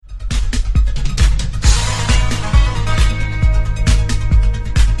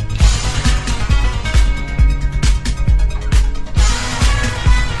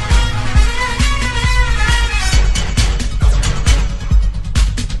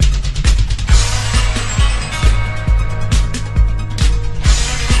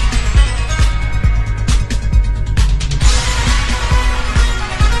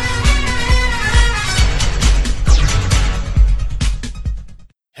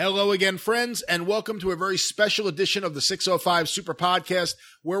Hello again, friends, and welcome to a very special edition of the 605 Super Podcast,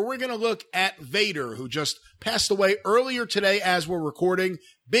 where we're going to look at Vader, who just passed away earlier today as we're recording.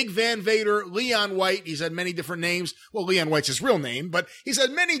 Big Van Vader, Leon White. He's had many different names. Well, Leon White's his real name, but he's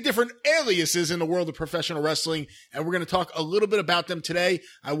had many different aliases in the world of professional wrestling, and we're going to talk a little bit about them today.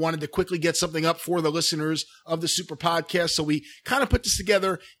 I wanted to quickly get something up for the listeners of the Super Podcast, so we kind of put this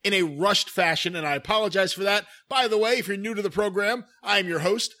together in a rushed fashion, and I apologize for that. By the way, if you're new to the program, I'm your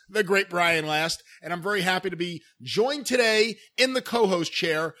host, the great Brian Last, and I'm very happy to be joined today in the co-host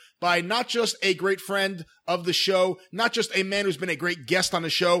chair by not just a great friend of the show, not just a man who's been a great guest on the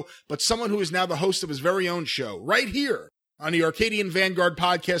show, but someone who is now the host of his very own show right here on the Arcadian Vanguard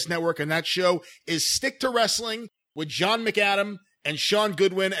Podcast Network. And that show is Stick to Wrestling with John McAdam and Sean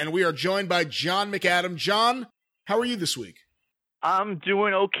Goodwin. And we are joined by John McAdam. John, how are you this week? I'm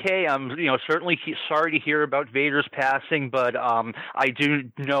doing okay. I'm, certainly sorry to hear about Vader's passing, but I do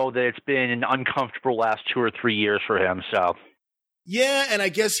know that it's been an uncomfortable last 2 or 3 years for him, so. Yeah, and I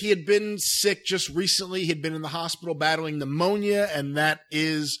guess he had been sick just recently. He'd been in the hospital battling pneumonia, and that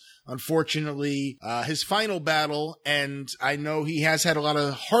is, unfortunately, his final battle. And I know he has had a lot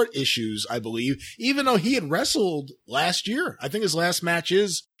of heart issues, I believe, even though he had wrestled last year. I think his last match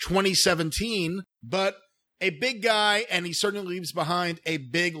is 2017, but a big guy, and he certainly leaves behind a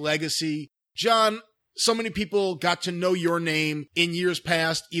big legacy. John, so many people got to know your name in years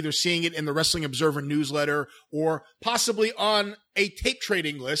past, either seeing it in the Wrestling Observer newsletter or possibly on a tape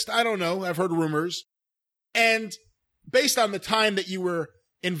trading list. I don't know. I've heard rumors. And based on the time that you were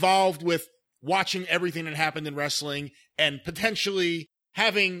involved with watching everything that happened in wrestling and potentially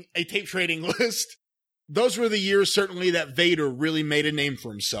having a tape trading list, those were the years certainly that Vader really made a name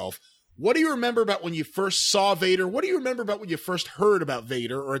for himself. What do you remember about when you first saw Vader? What do you remember about when you first heard about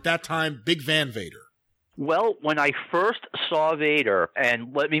Vader, or at that time, Big Van Vader? Well, when I first saw Vader,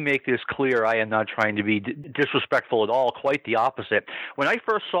 and let me make this clear, I am not trying to be disrespectful at all, quite the opposite. When I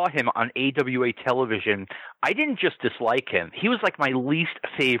first saw him on AWA television, I didn't just dislike him. He was like my least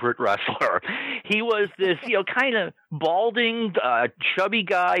favorite wrestler. He was this, kind of balding, chubby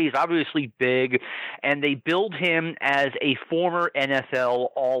guy. He's obviously big, and they billed him as a former NFL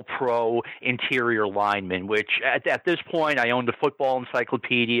All-Pro interior lineman, which at this point I owned a football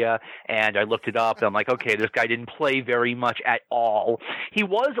encyclopedia, and I looked it up, and I'm like, okay, this guy didn't play very much at all. He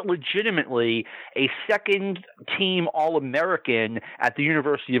was legitimately a second-team All-American at the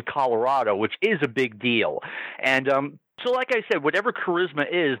University of Colorado, which is a big deal. And so like I said, whatever charisma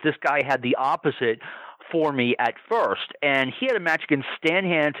is, this guy had the opposite for me at first. And he had a match against Stan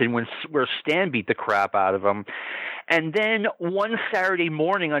Hansen where Stan beat the crap out of him. And then one Saturday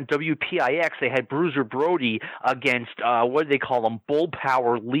morning on WPIX, they had Bruiser Brody against, what do they call him, Bull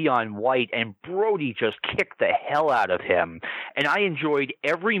Power Leon White, and Brody just kicked the hell out of him. And I enjoyed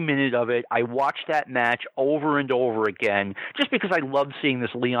every minute of it. I watched that match over and over again, just because I loved seeing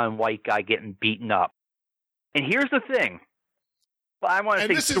this Leon White guy getting beaten up. And here's the thing. I want to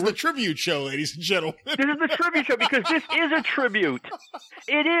and this is the tribute show, ladies and gentlemen. This is the tribute show because this is a tribute.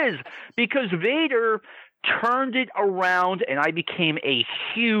 It is, because Vader turned it around, and I became a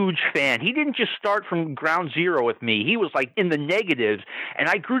huge fan. He didn't just start from ground zero with me. He was like in the negatives, and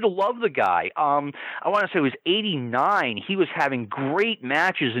I grew to love the guy. I want to say it was 89. He was having great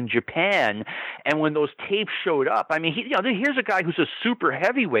matches in Japan, and when those tapes showed up, I mean, here's a guy who's a super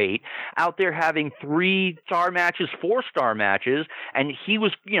heavyweight out there having 3-star matches, 4-star matches, and he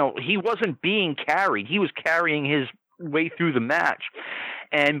was, he wasn't being carried. He was carrying his way through the match.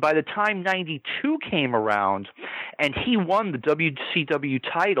 And by the time 92 came around and he won the WCW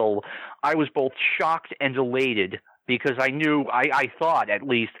title, I was both shocked and elated, because I knew, I thought at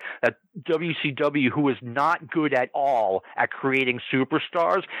least, that WCW, who was not good at all at creating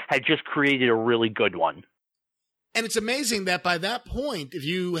superstars, had just created a really good one. And it's amazing that by that point, if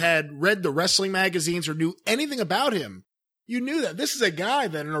you had read the wrestling magazines or knew anything about him, you knew that this is a guy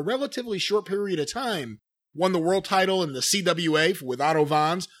that in a relatively short period of time won the world title in the CWA with Otto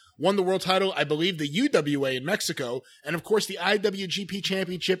Wanz, won the world title, I believe, the UWA in Mexico, and of course the IWGP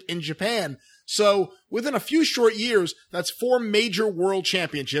Championship in Japan. So within a few short years, that's 4 major world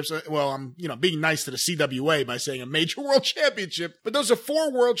championships. Well, I'm, being nice to the CWA by saying a major world championship, but those are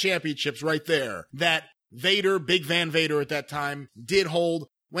 4 world championships right there that Vader, Big Van Vader at that time, did hold.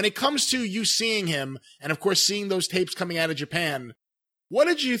 When it comes to you seeing him, and of course seeing those tapes coming out of Japan, what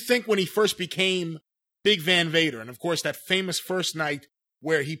did you think when he first became Big Van Vader? And of course that famous first night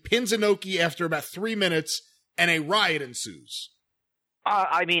where he pins Inoki after about 3 minutes and a riot ensues.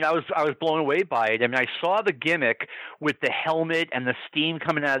 I mean, I was blown away by it. I mean, I saw the gimmick with the helmet and the steam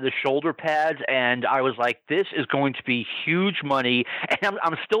coming out of the shoulder pads, and I was like, "This is going to be huge money." And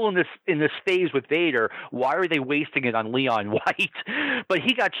I'm still in this phase with Vader. Why are they wasting it on Leon White? But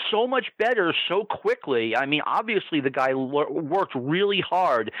he got so much better so quickly. I mean, obviously the guy worked really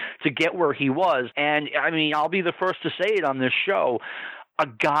hard to get where he was, and I mean, I'll be the first to say it on this show. A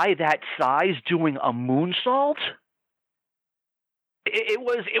guy that size doing a moonsault. It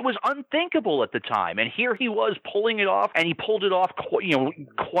was unthinkable at the time, and here he was pulling it off, and he pulled it off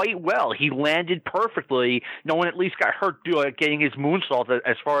quite well. He landed perfectly. No one at least got hurt getting his moonsault,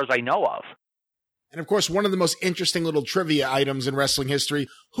 as far as I know of. And of course, one of the most interesting little trivia items in wrestling history: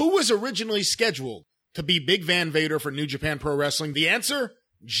 who was originally scheduled to be Big Van Vader for New Japan Pro Wrestling? The answer: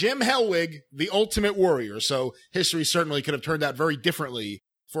 Jim Hellwig, the Ultimate Warrior. So history certainly could have turned out very differently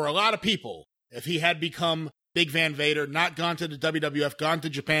for a lot of people if he had become Big Van Vader, not gone to the WWF, gone to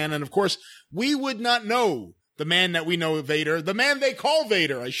Japan. And of course, we would not know the man that we know Vader, the man they call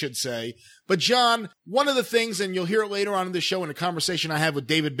Vader, I should say. But John, one of the things, and you'll hear it later on in the show in a conversation I have with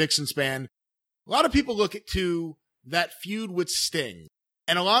David Bixenspan, a lot of people look to that feud with Sting.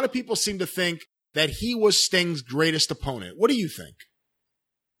 And a lot of people seem to think that he was Sting's greatest opponent. What do you think?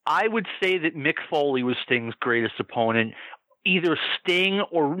 I would say that Mick Foley was Sting's greatest opponent. Either Sting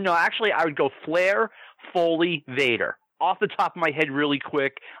or, no, actually I would go Flair, Foley, Vader. Off the top of my head really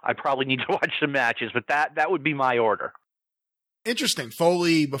quick, I probably need to watch some matches, but that would be my order. Interesting.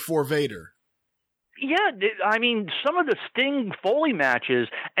 Foley before Vader. Yeah, I mean, some of the Sting-Foley matches,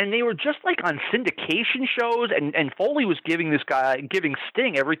 and they were just like on syndication shows, and Foley was giving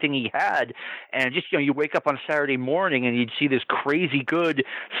Sting everything he had, and just, you wake up on Saturday morning and you'd see this crazy good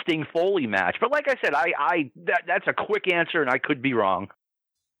Sting-Foley match. But like I said, that's a quick answer, and I could be wrong.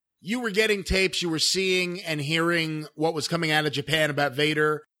 You were getting tapes, you were seeing and hearing what was coming out of Japan about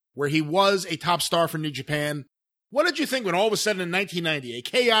Vader, where he was a top star for New Japan. What did you think when all of a sudden in 1990, a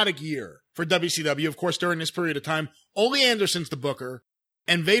chaotic year for WCW, of course, during this period of time, Ole Anderson's the booker,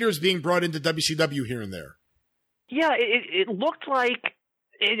 and Vader's being brought into WCW here and there? Yeah, it looked like,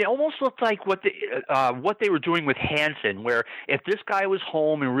 it almost looked like what they were doing with Hanson, where if this guy was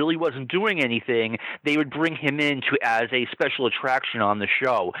home and really wasn't doing anything, they would bring him in as a special attraction on the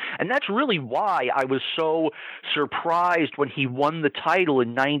show. And that's really why I was so surprised when he won the title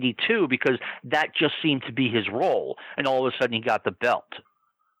in '92, because that just seemed to be his role. And all of a sudden he got the belt.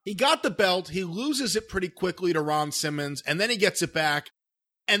 He got the belt, he loses it pretty quickly to Ron Simmons, and then he gets it back.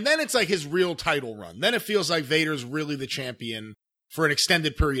 And then it's like his real title run. Then it feels like Vader's really the champion for an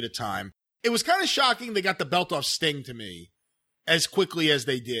extended period of time. It was kind of shocking they got the belt off Sting to me as quickly as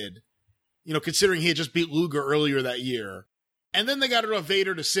they did, considering he had just beat Luger earlier that year. And then they got it off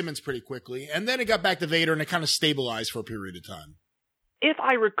Vader to Simmons pretty quickly, and then it got back to Vader, and it kind of stabilized for a period of time. If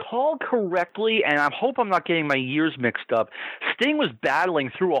I recall correctly, and I hope I'm not getting my years mixed up, Sting was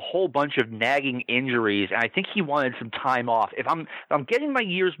battling through a whole bunch of nagging injuries, and I think he wanted some time off. If I'm getting my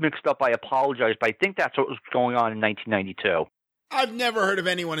years mixed up, I apologize, but I think that's what was going on in 1992. I've never heard of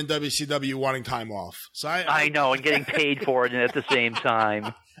anyone in WCW wanting time off. So I know, and getting paid for it at the same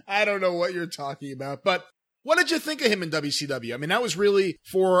time. I don't know what you're talking about, but what did you think of him in WCW? I mean, that was really,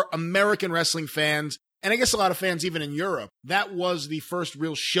 for American wrestling fans, and I guess a lot of fans even in Europe, that was the first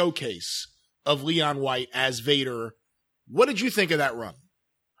real showcase of Leon White as Vader. What did you think of that run?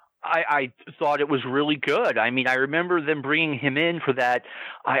 I thought it was really good. I mean, I remember them bringing him in for that,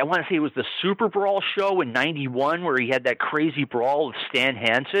 I want to say it was the Super Brawl show in '91 where he had that crazy brawl with Stan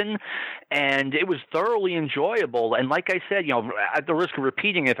Hansen, and it was thoroughly enjoyable. And like I said, at the risk of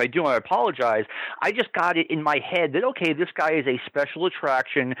repeating it, if I do, I apologize. I just got it in my head that, okay, this guy is a special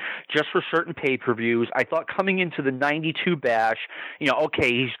attraction just for certain pay-per-views. I thought coming into the '92 Bash, okay,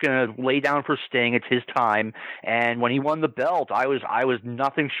 he's going to lay down for Sting. It's his time. And when he won the belt, I was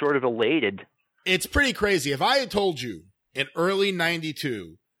nothing short of elated. It's pretty crazy. If I had told you in early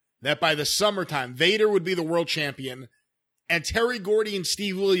 '92 that by the summertime Vader would be the world champion and Terry Gordy and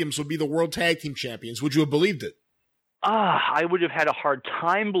Steve Williams would be the world tag team champions, would you have believed it? I would have had a hard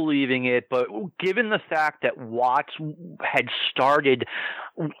time believing it, but given the fact that Watts had started,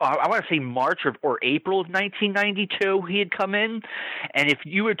 I want to say March or April of 1992, he had come in, and if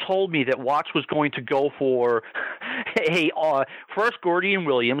you had told me that Watts was going to go for first Gordy and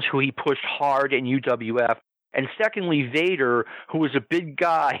Williams, who he pushed hard in UWF, and secondly, Vader, who was a big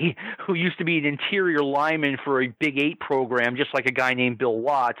guy who used to be an interior lineman for a Big 8 program, just like a guy named Bill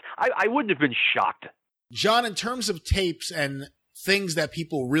Watts, I wouldn't have been shocked. John, in terms of tapes and things that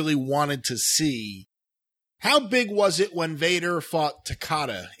people really wanted to see, how big was it when Vader fought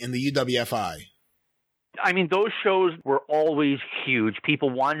Takada in the UWFI? I mean, those shows were always huge. People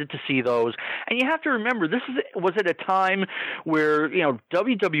wanted to see those. And you have to remember, this was at a time where,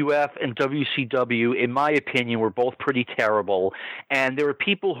 WWF and WCW, in my opinion, were both pretty terrible. And there were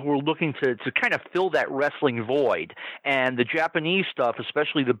people who were looking to kind of fill that wrestling void. And the Japanese stuff,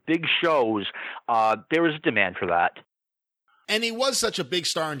 especially the big shows, there was a demand for that. And he was such a big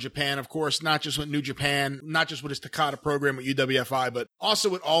star in Japan, of course, not just with New Japan, not just with his Takata program at UWFI, but also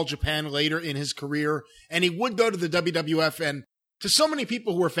with All Japan later in his career. And he would go to the WWF. And to so many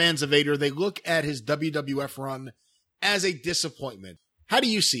people who are fans of Vader, they look at his WWF run as a disappointment. How do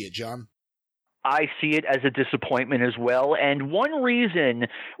you see it, John? I see it as a disappointment as well. And one reason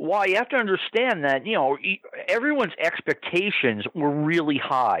why you have to understand that, everyone's expectations were really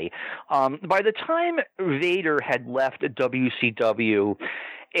high. By the time Vader had left WCW,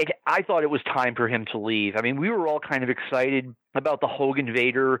 I thought it was time for him to leave. I mean, we were all kind of excited about the Hogan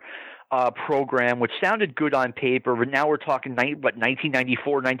Vader program, which sounded good on paper, but now we're talking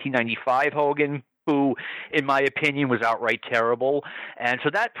 1994, 1995 Hogan, who, in my opinion, was outright terrible. And so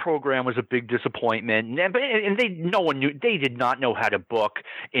that program was a big disappointment. And they did not know how to book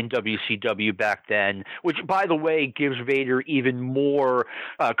in WCW back then, which, by the way, gives Vader even more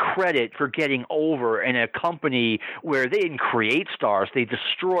credit for getting over in a company where they didn't create stars, they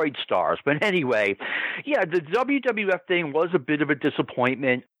destroyed stars. But anyway, yeah, the WWF thing was a bit of a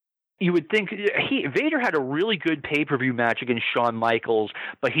disappointment. You would think Vader had a really good pay-per-view match against Shawn Michaels,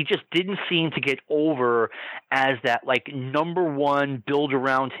 but he just didn't seem to get over as that number one build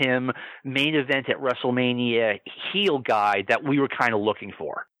around him main event at WrestleMania heel guy that we were kind of looking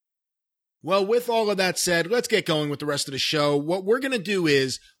for. Well, with all of that said, let's get going with the rest of the show. What we're going to do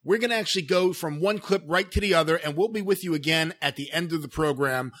is we're going to actually go from one clip right to the other, and we'll be with you again at the end of the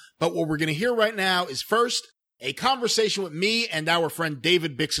program. But what we're going to hear right now is first a conversation with me and our friend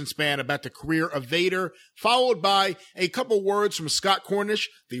David Bixenspan about the career of Vader, followed by a couple words from Scott Cornish,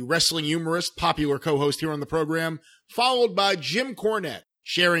 the wrestling humorist, popular co-host here on the program, followed by Jim Cornette,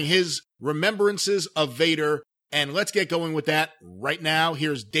 sharing his remembrances of Vader. And let's get going with that right now.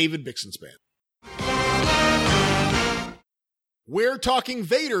 Here's David Bixenspan. We're talking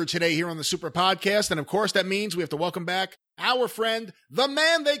Vader today here on the Super Podcast, and of course that means we have to welcome back our friend, the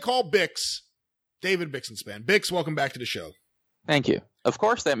man they call Bix, David Bixenspan. Bix, welcome back to the show. Thank you. Of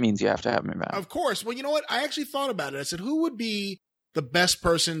course that means you have to have me back. Of course. Well, you know what? I actually thought about it. I said, who would be the best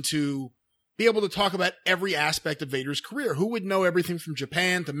person to be able to talk about every aspect of Vader's career? Who would know everything from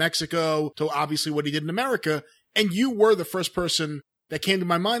Japan to Mexico to obviously what he did in America? And you were the first person that came to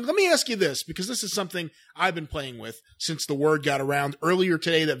my mind. Let me ask you this, because this is something I've been playing with since the word got around earlier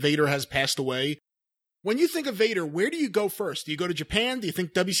today that Vader has passed away. When you think of Vader, where do you go first? Do you go to Japan? Do you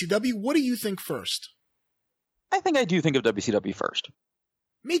think WCW? What do you think first? I think I do think of WCW first.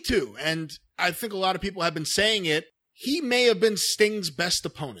 Me too. And I think a lot of people have been saying it. He may have been Sting's best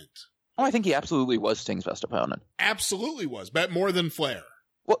opponent. Oh, I think he absolutely was Sting's best opponent. Absolutely was, but more than Flair.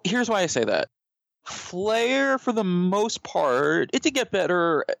 Well, here's why I say that. Flair, for the most part, it did get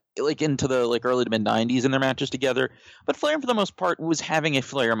better into the early to mid 90s in their matches together, but Flair, for the most part, was having a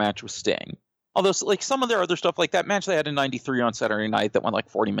Flair match with Sting. Although, some of their other stuff, like that match they had in 93 on Saturday night that went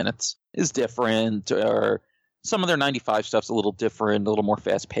 40 minutes, is different, or some of their 95 stuff's a little different, a little more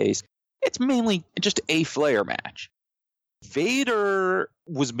fast-paced. It's mainly just a Flair match. Vader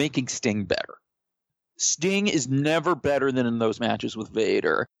was making Sting better. Sting is never better than in those matches with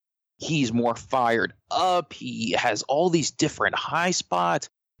Vader. He's more fired up. He has all these different high spots.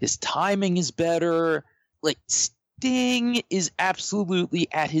 His timing is better. Sting is absolutely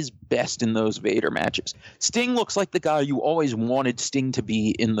at his best in those Vader matches. Sting looks like the guy you always wanted Sting to be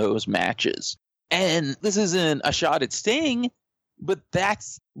in those matches. And this isn't a shot at Sting, but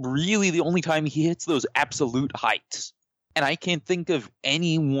that's really the only time he hits those absolute heights. And I can't think of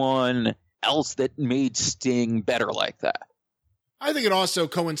anyone else that made Sting better like that. I think it also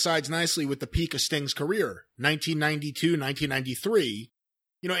coincides nicely with the peak of Sting's career, 1992, 1993.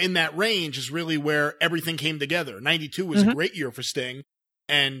 In that range is really where everything came together. 92 was a great year for Sting,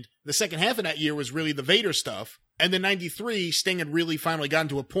 and the second half of that year was really the Vader stuff. And then 93, Sting had really finally gotten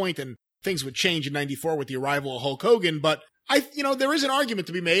to a point, and things would change in 94 with the arrival of Hulk Hogan. But there is an argument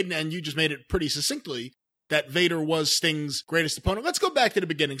to be made, and you just made it pretty succinctly, that Vader was Sting's greatest opponent. Let's go back to the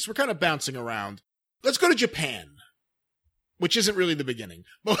beginning, because we're kind of bouncing around. Let's go to Japan, which isn't really the beginning.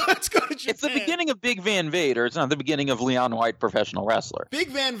 But let's go to Japan. It's the beginning of Big Van Vader. It's not the beginning of Leon White, professional wrestler. Big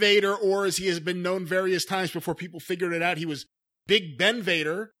Van Vader, or as he has been known various times before people figured it out, he was Big Ben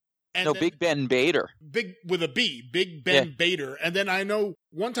Vader. And Big Ben Bader. Big with a B. Big Ben Vader. And then I know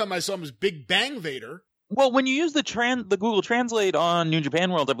one time I saw him as Big Bang Vader. Well, when you use the Google Translate on New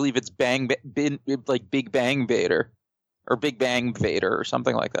Japan World, I believe it's Big Bang Vader or Big Bang Vader or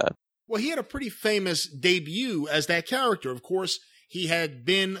something like that. Well, he had a pretty famous debut as that character. Of course, he had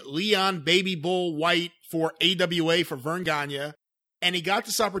been Leon Baby Bull White for AWA for Vern Gagne, and he got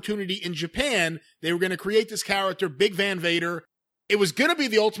this opportunity in Japan. They were going to create this character, Big Van Vader. It was going to be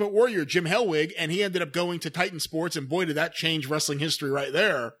the Ultimate Warrior, Jim Hellwig, and he ended up going to Titan Sports, and boy, did that change wrestling history right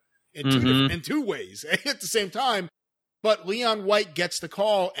there in two ways at the same time. But Leon White gets the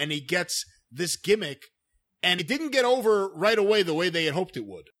call, and he gets this gimmick, and it didn't get over right away the way they had hoped it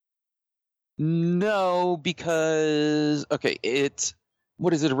would. No, because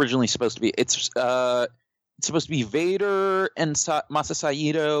what is it originally supposed to be? It's supposed to be Vader and Masa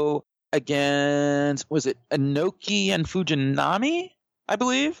Saito against, was it Inoki and Fujinami, I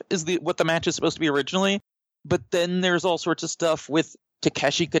believe, is what the match is supposed to be originally. But then there's all sorts of stuff with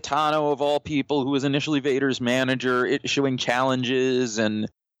Takeshi Kitano, of all people, who was initially Vader's manager, issuing challenges, and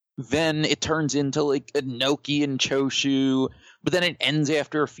then it turns into like Inoki and Choshu. But then it ends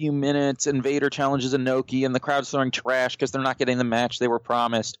after a few minutes, and Vader challenges Inoki, and the crowd's throwing trash because they're not getting the match they were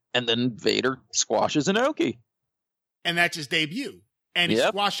promised. And then Vader squashes Inoki. And that's his debut. And he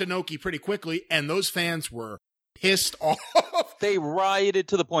squashed Inoki pretty quickly, and those fans were pissed off. They rioted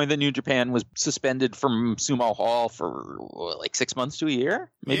to the point that New Japan was suspended from Sumo Hall for like 6 months to a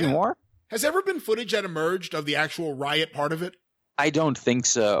year, maybe more. Has there ever been footage that emerged of the actual riot part of it? I don't think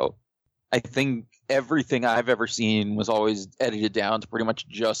so. I think everything I've ever seen was always edited down to pretty much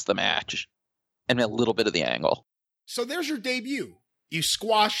just the match and a little bit of the angle. So there's your debut. You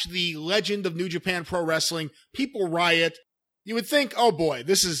squash the legend of New Japan Pro Wrestling. People riot. You would think, oh boy,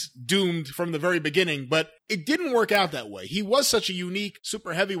 this is doomed from the very beginning, but it didn't work out that way. He was such a unique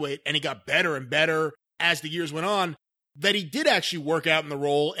super heavyweight, and he got better and better as the years went on, that he did actually work out in the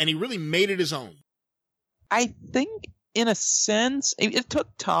role, and he really made it his own. I think, in a sense, it took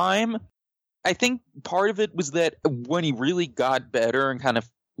time. I think part of it was that when he really got better and kind of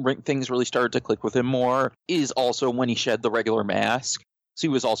things really started to click with him more is also when he shed the regular mask. So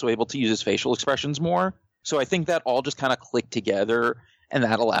he was also able to use his facial expressions more. So I think that all just kind of clicked together, and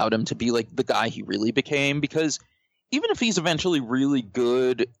that allowed him to be like the guy he really became. Because even if he's eventually really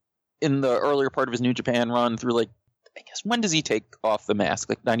good in the earlier part of his New Japan run through, like, I guess, when does he take off the mask?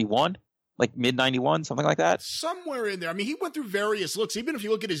 Like 91? Like mid-91, something like that? Somewhere in there. I mean, he went through various looks. Even if you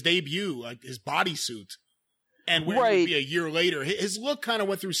look at his debut, like his bodysuit, and where it would be a year later, his look kind of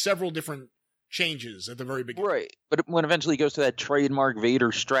went through several different changes at the very beginning. Right. But when eventually he goes to that trademark Vader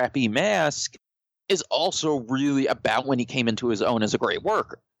strappy mask, is also really about when he came into his own as a great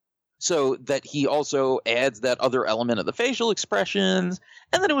worker. So that he also adds that other element of the facial expressions,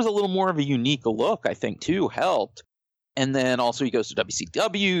 and then it was a little more of a unique look, I think, too, helped. And then also he goes to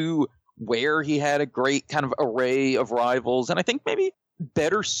WCW, where he had a great kind of array of rivals, and I think maybe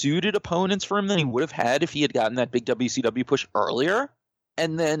better suited opponents for him than he would have had if he had gotten that big WCW push earlier.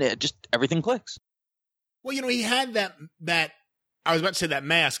 And then everything clicks. Well, he had that I was about to say that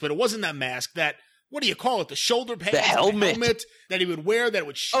mask, but it wasn't that mask, that, what do you call it? The shoulder pads? The helmet that he would wear that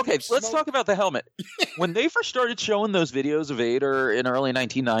would Okay, let's talk about the helmet. When they first started showing those videos of Vader in early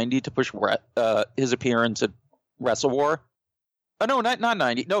 1990 to push his appearance at Wrestle War. Oh, no, not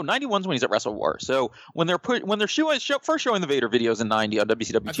 90. No, 91's when he's at Wrestle War. So when they're first showing the Vader videos in 90 on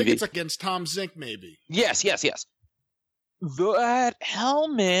WCW I think it's against Tom Zink, maybe. Yes. That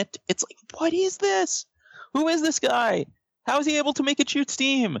helmet, it's like, what is this? Who is this guy? How is he able to make it shoot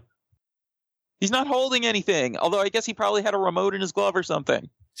steam? He's not holding anything, although I guess he probably had a remote in his glove or something.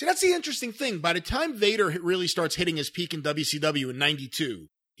 See, that's the interesting thing. By the time Vader really starts hitting his peak in WCW in 92,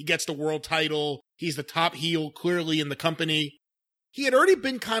 he gets the world title, he's the top heel clearly in the company. He had already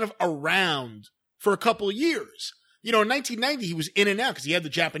been kind of around for a couple of years. In 1990, he was in and out because he had the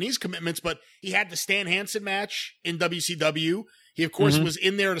Japanese commitments, but he had the Stan Hansen match in WCW. He, of course, was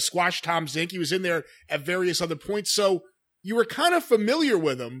in there to squash Tom Zink. He was in there at various other points. So you were kind of familiar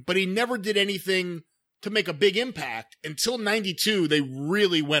with him, but he never did anything to make a big impact. Until 92, they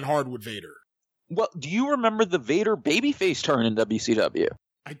really went hard with Vader. Well, do you remember the Vader babyface turn in WCW?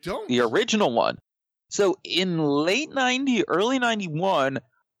 I don't. The original one. So in late 90, early 91,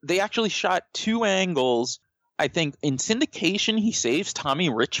 they actually shot two angles. I think in syndication, he saves Tommy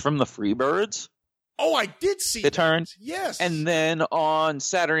Rich from the Freebirds. Oh, I did see the turn. Yes. And then on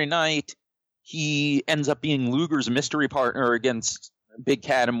Saturday night, he ends up being Luger's mystery partner against Big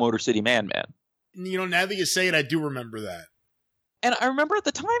Cat and Motor City Man. Now that you say it, I do remember that. And I remember at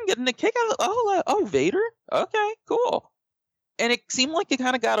the time getting a kick out of, Vader? Okay, cool. And it seemed like it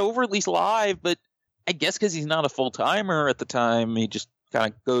kind of got over, at least live, but I guess because he's not a full-timer at the time, he just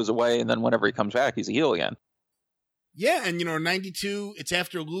kind of goes away, and then whenever he comes back, he's a heel again. Yeah, and, in 92, it's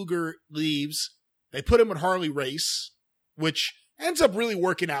after Luger leaves. They put him with Harley Race, which ends up really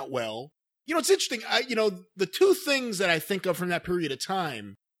working out well. It's interesting. The two things that I think of from that period of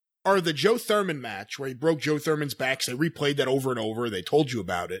time are the Joe Thurman match, where he broke Joe Thurman's back. So they replayed that over and over. They told you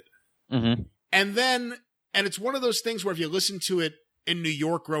about it. Mm-hmm. And it's one of those things where if you listen to it in New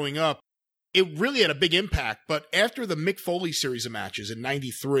York growing up, it really had a big impact. But after the Mick Foley series of matches in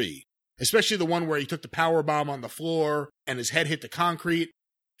 93, especially the one where he took the power bomb on the floor and his head hit the concrete,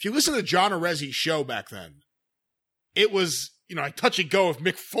 if you listen to John Arezzi's show back then, it was, a touch and go if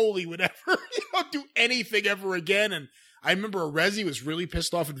Mick Foley would ever, do anything ever again. And I remember Arezzi was really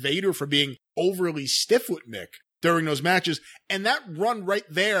pissed off at Vader for being overly stiff with Mick during those matches. And that run right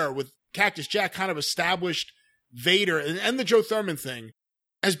there with Cactus Jack kind of established Vader and the Joe Thurman thing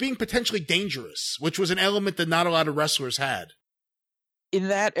as being potentially dangerous, which was an element that not a lot of wrestlers had. In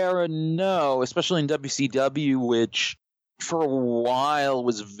that era, no, especially in WCW, which for a while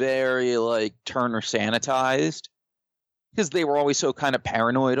was very Turner sanitized because they were always so kind of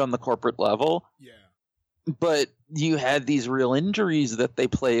paranoid on the corporate level. Yeah. But you had these real injuries that they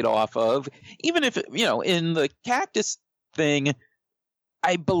played off of. Even if, in the Cactus thing,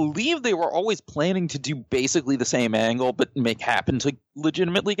 I believe they were always planning to do basically the same angle, but make happen to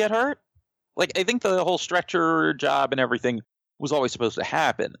legitimately get hurt. I think the whole stretcher job and everything was always supposed to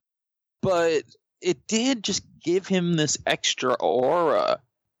happen. But it did just give him this extra aura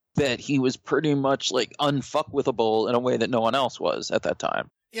that he was pretty much unfuckwithable in a way that no one else was at that time.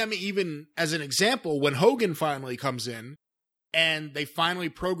 Yeah, I mean, even as an example, when Hogan finally comes in and they finally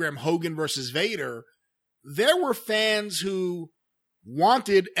program Hogan versus Vader, there were fans who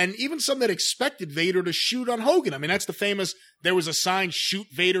wanted, and even some that expected Vader to shoot on Hogan. I mean, that's the famous, there was a sign, shoot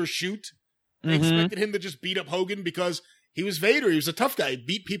Vader, shoot. They expected him to just beat up Hogan because he was Vader. He was a tough guy. He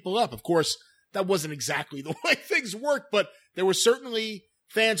beat people up. Of course, that wasn't exactly the way things worked, but there were certainly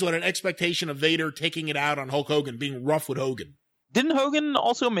fans who had an expectation of Vader taking it out on Hulk Hogan, being rough with Hogan. Didn't Hogan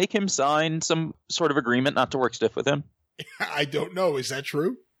also make him sign some sort of agreement not to work stiff with him? I don't know. Is that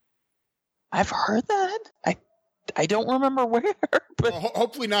true? I've heard that. I don't remember where. But Well,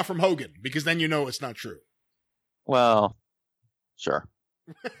 hopefully not from Hogan, because then it's not true. Well, sure.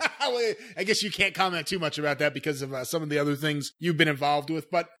 I guess you can't comment too much about that because of some of the other things you've been involved with.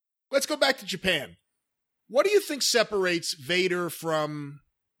 But let's go back to Japan. What do you think separates Vader from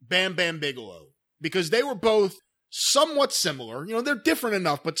Bam Bam Bigelow? Because they were both somewhat similar. They're different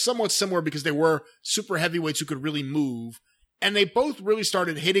enough, but somewhat similar because they were super heavyweights who could really move. And they both really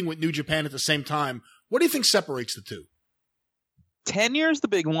started hitting with New Japan at the same time. What do you think separates the two? Tenure's the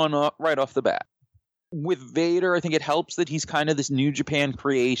big one right off the bat. With Vader, I think it helps that he's kind of this New Japan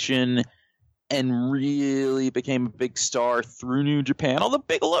creation and really became a big star through New Japan. Although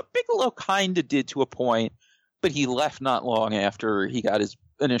Bigelow kind of did to a point, but he left not long after he got his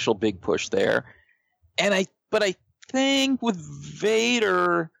initial big push there. But I think with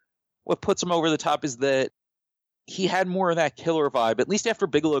Vader, what puts him over the top is that he had more of that killer vibe, at least after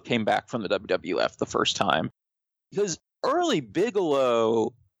Bigelow came back from the WWF the first time. Because early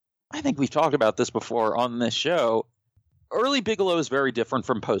Bigelow, I think we've talked about this before on this show, early Bigelow is very different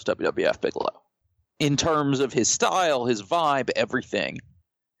from post-WWF Bigelow in terms of his style, his vibe, everything.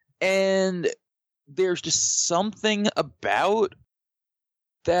 And there's just something about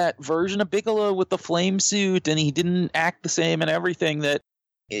that version of Bigelow with the flame suit, and he didn't act the same and everything, that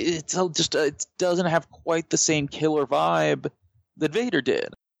it doesn't have quite the same killer vibe that Vader did.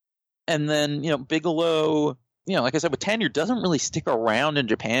 And then, Bigelow, like I said, with tenure, doesn't really stick around in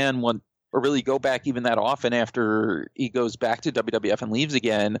Japan or really go back even that often after he goes back to WWF and leaves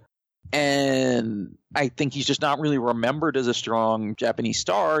again. And I think he's just not really remembered as a strong Japanese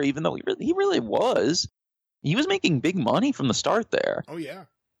star, even though he really was. He was making big money from the start there. Oh, yeah.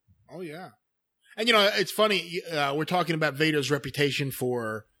 And, it's funny, we're talking about Vader's reputation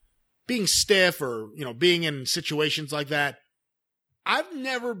for being stiff or, being in situations like that. I've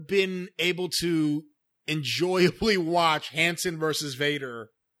never been able to enjoyably watch Hansen versus Vader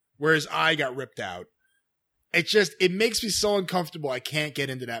where his eye got ripped out. It makes me so uncomfortable. I can't get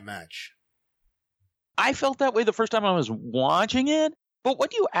into that match. I felt that way the first time I was watching it, but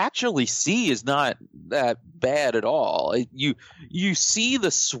what you actually see is not that bad at all. You see the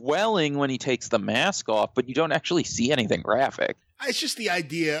swelling when he takes the mask off, but you don't actually see anything graphic. It's just the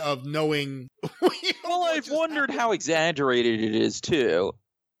idea of knowing. Well, I've wondered how exaggerated it is, too.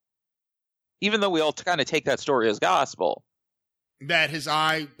 Even though we all kind of take that story as gospel. That his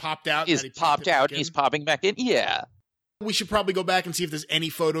eye popped out. He's popped out and he's popping back in? Yeah. We should probably go back and see if there's any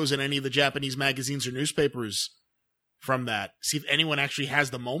photos in any of the Japanese magazines or newspapers from that. See if anyone actually has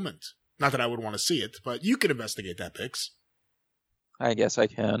the moment. Not that I would want to see it, but you can investigate that, Bix. I guess I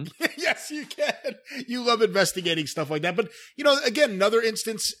can. Yes, you can. You love investigating stuff like that. But, again, another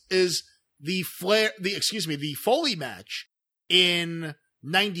instance is the Foley match in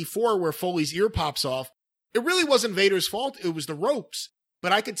 94 where Foley's ear pops off. It really wasn't Vader's fault. It was the ropes.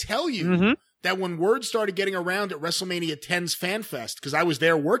 But I could tell you that when word started getting around at WrestleMania 10's Fan Fest, because I was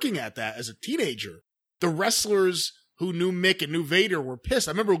there working at that as a teenager, the wrestlers who knew Mick and knew Vader were pissed.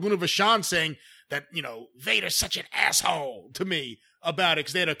 I remember Luna Vachon saying that, Vader's such an asshole to me about it,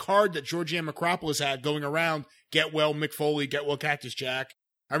 because they had a card that Georgianne Macropolis had going around, get well Mick Foley, get well Cactus Jack.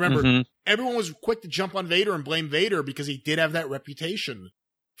 I remember everyone was quick to jump on Vader and blame Vader because he did have that reputation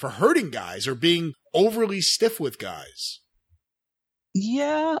for hurting guys or being overly stiff with guys.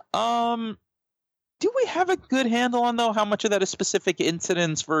 Yeah, do we have a good handle on, though, how much of that is specific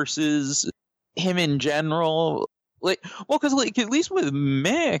incidents versus him in general? Because at least with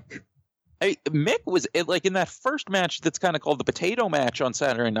Mick, Mick was, in that first match that's kind of called the potato match on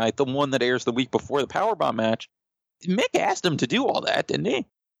Saturday night, the one that airs the week before the Powerbomb match, Mick asked him to do all that, didn't he?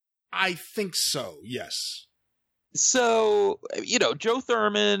 I think so, yes. So, Joe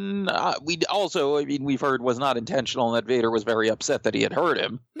Thurman, we've heard was not intentional, and that Vader was very upset that he had hurt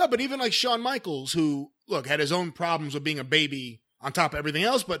him. No, but even like Shawn Michaels, who, had his own problems with being a baby on top of everything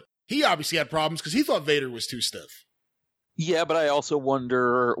else, but he obviously had problems because he thought Vader was too stiff. Yeah, but I also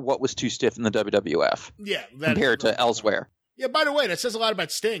wonder what was too stiff in the WWF. Yeah. Compared to elsewhere. Yeah, by the way, that says a lot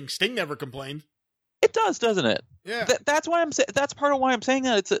about Sting. Sting never complained. It does, doesn't it? Yeah. That's why that's part of why I'm saying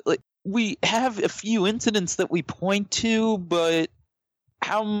that. It's we have a few incidents that we point to, but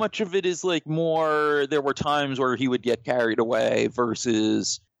how much of it is more there were times where he would get carried away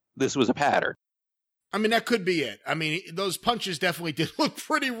versus this was a pattern? I mean, that could be it. I mean, those punches definitely did look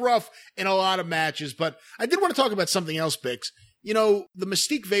pretty rough in a lot of matches, but I did want to talk about something else, Bix. The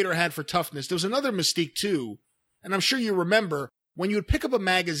mystique Vader had for toughness, there was another mystique too, and I'm sure you remember when you would pick up a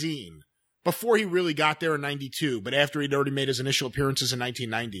magazine before he really got there in 92, but after he'd already made his initial appearances in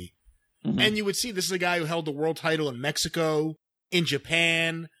 1990. And you would see this is a guy who held the world title in Mexico, in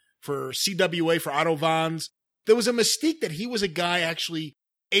Japan, for CWA, for Otto Wanz. There was a mystique that he was a guy actually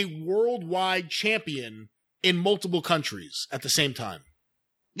a worldwide champion in multiple countries at the same time.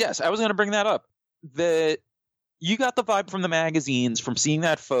 Yes, I was going to bring that up. That you got the vibe from the magazines, from seeing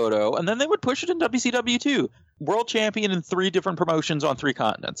that photo, and then they would push it in WCW too. World champion in 3 different promotions on 3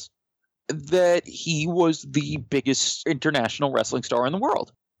 continents. That he was the biggest international wrestling star in the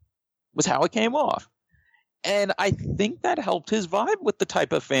world. Was how it came off. And I think that helped his vibe with the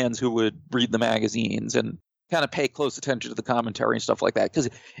type of fans who would read the magazines and kind of pay close attention to the commentary and stuff like that. Because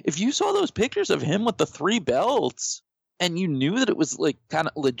if you saw those pictures of him with the 3 belts and you knew that it was kind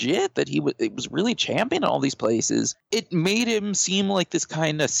of legit, that it was really champion in all these places, it made him seem like this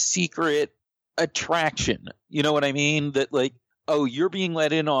kind of secret attraction. You know what I mean? That oh, you're being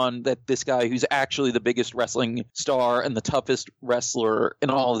let in on that this guy who's actually the biggest wrestling star and the toughest wrestler in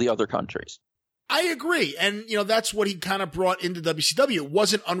all of the other countries. I agree. And, that's what he kind of brought into WCW. It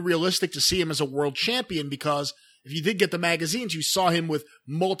wasn't unrealistic to see him as a world champion because if you did get the magazines, you saw him with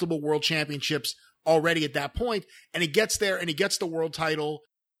multiple world championships already at that point. And he gets there and he gets the world title.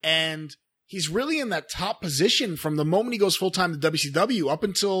 And he's really in that top position from the moment he goes full-time to WCW up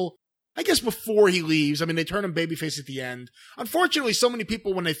until, I guess, before he leaves. I mean, they turn him babyface at the end. Unfortunately, so many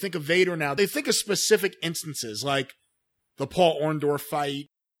people, when they think of Vader now, they think of specific instances like the Paul Orndorff fight,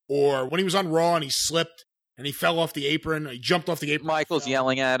 or when he was on Raw and he slipped and he fell off the apron, he jumped off the apron. Michael's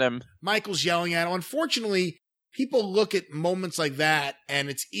yelling at him. Unfortunately, people look at moments like that and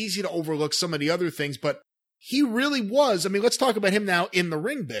it's easy to overlook some of the other things, but he really was. I mean, let's talk about him now in the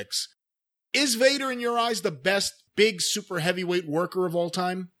ring, Bix. Is Vader, in your eyes, the best big super heavyweight worker of all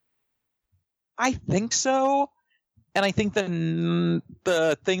time? I think so. And I think the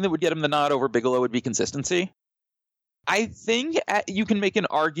thing that would get him the nod over Bigelow would be consistency. I think you can make an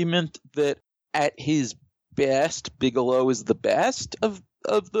argument that at his best, Bigelow is the best of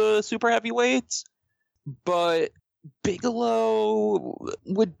the super heavyweights, but Bigelow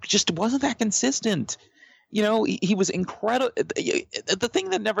wasn't that consistent. He was incredible. The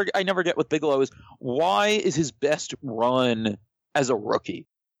thing that I never get with Bigelow is why is his best run as a rookie?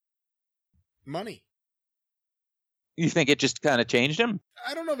 Money. You think it just kind of changed him?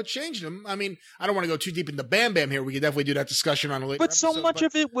 I don't know if it changed him. I mean, I don't want to go too deep into Bam Bam here. We could definitely do that discussion on a later episode. So much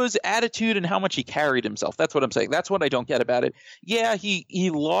of it was attitude and how much he carried himself. That's what I'm saying. That's what I don't get about it. Yeah, he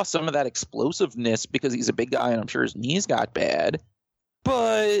lost some of that explosiveness because he's a big guy and I'm sure his knees got bad.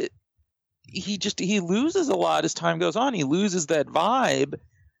 But he loses a lot as time goes on. He loses that vibe.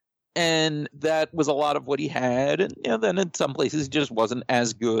 And that was a lot of what he had. And then in some places he just wasn't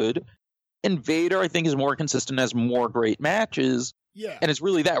as good. And Vader, I think, is more consistent, has more great matches. Yeah. And it's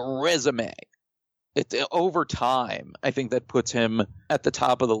really that resume. It's over time, I think, that puts him at the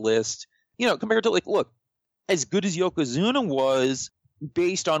top of the list. Compared to, look, as good as Yokozuna was,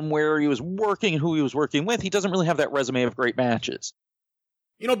 based on where he was working and who he was working with, he doesn't really have that resume of great matches.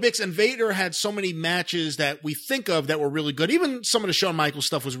 Bix, and Vader had so many matches that we think of that were really good. Even some of the Shawn Michaels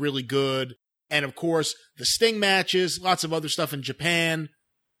stuff was really good. And, of course, the Sting matches, lots of other stuff in Japan.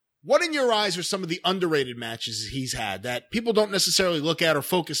 What, in your eyes, are some of the underrated matches he's had that people don't necessarily look at or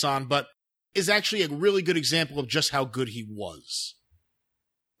focus on, but is actually a really good example of just how good he was?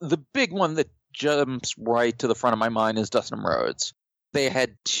 The big one that jumps right to the front of my mind is Dustin Rhodes. They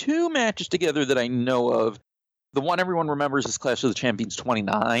had 2 matches together that I know of. The one everyone remembers is Clash of the Champions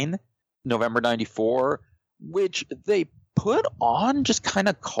 29, November 94, which they put on just kind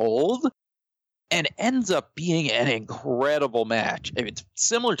of cold and ends up being an incredible match. I mean, it's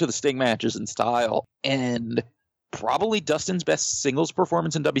similar to the Sting matches in style, and probably Dustin's best singles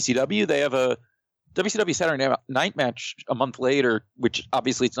performance in WCW. They have a WCW Saturday Night match a month later, which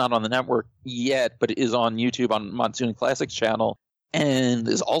obviously it's not on the network yet, but it is on YouTube on Monsoon Classics channel, and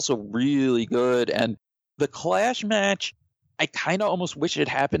is also really good. And the Clash match, I kind of almost wish it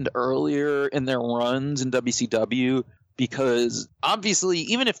happened earlier in their runs in WCW, because obviously,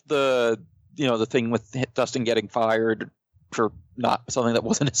 even if the thing with Dustin getting fired for not something that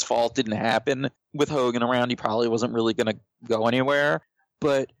wasn't his fault didn't happen with Hogan around, he probably wasn't really going to go anywhere.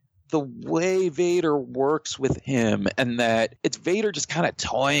 But the way Vader works with him, and that it's Vader just kind of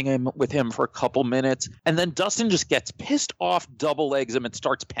toying with him for a couple minutes, and then Dustin just gets pissed off, double legs him, and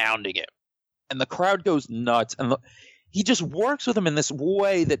starts pounding him. And the crowd goes nuts, and he just works with him in this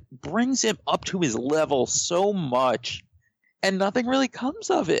way that brings him up to his level so much, and nothing really comes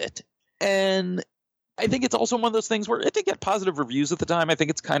of it. And I think it's also one of those things where it did get positive reviews at the time. I think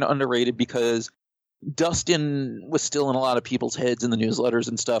it's kind of underrated because Dustin was still in a lot of people's heads in the newsletters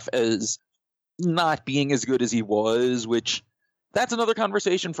and stuff as not being as good as he was, which that's another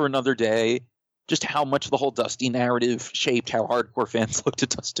conversation for another day. Just how much the whole Dusty narrative shaped how hardcore fans looked at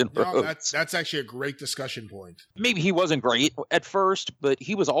Dustin Rhodes. No, that's actually a great discussion point. Maybe he wasn't great at first, but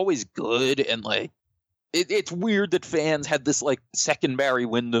he was always good, and it's weird that fans had this second Barry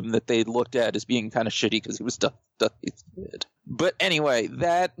Windham that they looked at as being kind of shitty because he was Dusty's good. But anyway,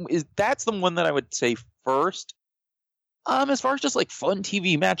 that's the one that I would say first. As far as just fun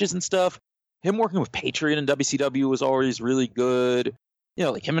TV matches and stuff, him working with Patriot and WCW was always really good.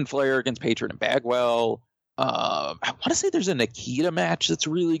 Him and Flair against Patriot and Bagwell. I want to say there's a Nikita match that's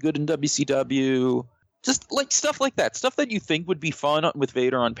really good in WCW. Just stuff like that. Stuff that you think would be fun with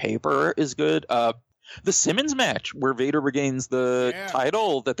Vader on paper is good. The Simmons match where Vader regains the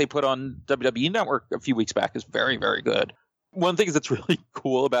title that they put on WWE Network a few weeks back is very, very good. One thing that's really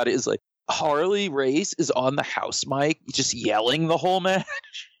cool about it is Harley Race is on the house mic just yelling the whole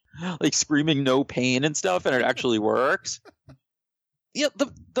match, screaming no pain and stuff, and it actually works. Yeah,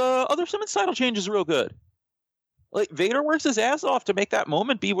 the other Simmons title change is real good. Vader works his ass off to make that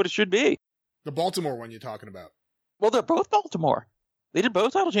moment be what it should be. The Baltimore one you're talking about. Well, they're both Baltimore. They did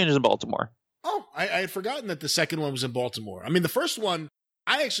both title changes in Baltimore. Oh, I had forgotten that the second one was in Baltimore. I mean, the first one,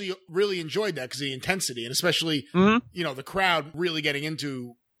 I actually really enjoyed that because of the intensity, and especially, the crowd really getting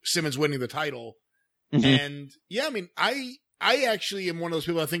into Simmons winning the title. Mm-hmm. And, yeah, I mean, I actually am one of those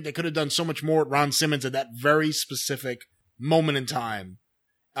people I think they could have done so much more with Ron Simmons at that very specific moment in time,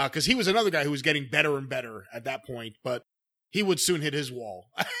 because he was another guy who was getting better and better at that point, but he would soon hit his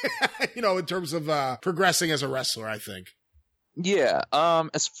wall, in terms of progressing as a wrestler, I think. Yeah.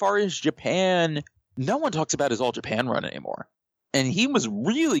 As far as Japan, no one talks about his All Japan run anymore, and he was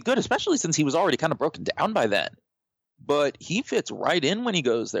really good, especially since he was already kind of broken down by then. But he fits right in when he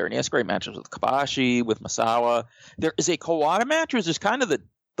goes there, and he has great matches with Kobashi, with Masawa. There is a Kawada match, which is kind of the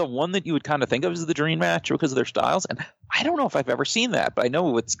one that you would kind of think of as the dream match because of their styles. And I don't know if I've ever seen that, but I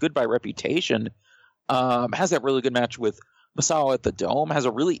know it's good by reputation. Has that really good match with Masawa at the Dome. Has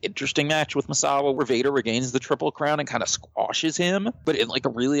a really interesting match with Masawa where Vader regains the Triple Crown and kind of squashes him, but in a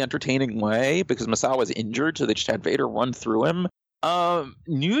really entertaining way because Masawa's injured, so they just had Vader run through him.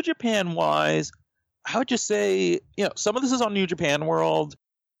 New Japan wise, I would just say, some of this is on New Japan World.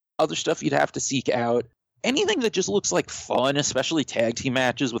 Other stuff you'd have to seek out. Anything that just looks like fun, especially tag team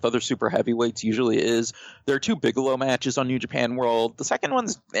matches with other super heavyweights usually is. There are 2 Bigelow matches on New Japan World. The second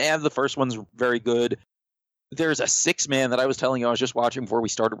one's, the first one's very good. There's a 6-man that I was telling you I was just watching before we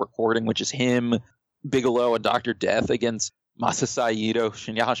started recording, which is him, Bigelow, and Dr. Death against Masa Saito,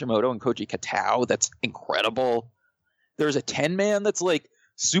 Shinya Hashimoto, and Koji Katao. That's incredible. There's a 10-man that's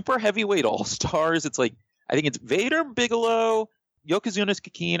super heavyweight all-stars. It's like, I think it's Vader, Bigelow, Yokozuna,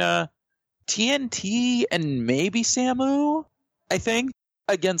 Kikina, TNT, and maybe Samu, I think,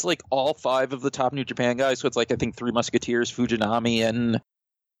 against like all 5 of the top New Japan guys. So it's like, I think 3 Musketeers, Fujinami, and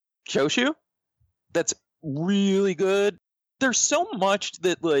Choshu. That's really good. There's so much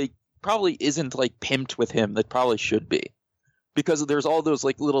that like probably isn't like pimped with him that probably should be, because there's all those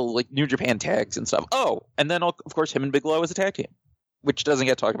like little like New Japan tags and stuff. Oh, and then of course him and Bigelow as a tag team, which doesn't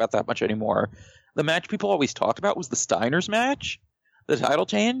get talked about that much anymore. The match people always talk about was the Steiners match, the title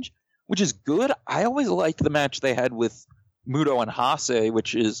change, which is good. I always liked the match they had with Muto and Hase,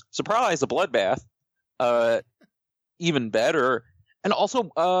 which is, surprise, a bloodbath. Even better. And also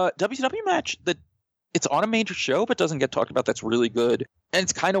WCW match that it's on a major show but doesn't get talked about, that's really good. And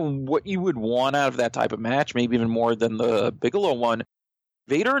it's kind of what you would want out of that type of match, maybe even more than the Bigelow one.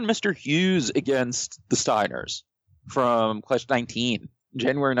 Vader and Mr. Hughes against the Steiners from Clash 19,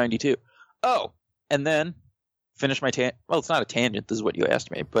 January 92. Oh, and then finish my well, it's not a tangent, this is what you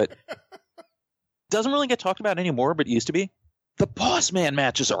asked me, but doesn't really get talked about anymore, but used to be. The Boss Man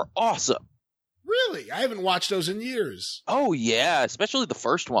matches are awesome. Really? I haven't watched those in years. Oh, yeah, especially the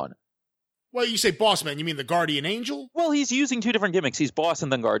first one. Well, you say Boss Man, you mean the Guardian Angel? Well, he's using 2 different gimmicks. He's Boss and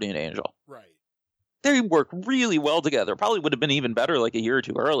then Guardian Angel. Right. They work really well together. Probably would have been even better like a year or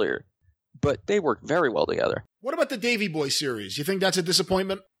 2 earlier, but they work very well together. What about the Davey Boy series? You think that's a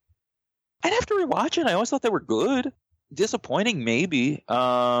disappointment? I'd have to rewatch it. I always thought they were good. Disappointing, maybe.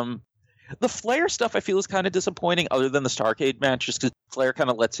 The Flair stuff I feel is kind of disappointing, other than the Starrcade match, just because Flair kind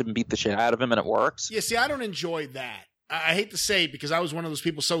of lets him beat the shit out of him and it works. Yeah, see, I don't enjoy that. I hate to say it because I was one of those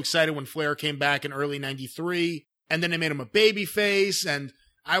people so excited when Flair came back in early 93, and then they made him a babyface, and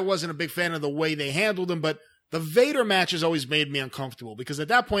I wasn't a big fan of the way they handled him, but the Vader match has always made me uncomfortable because at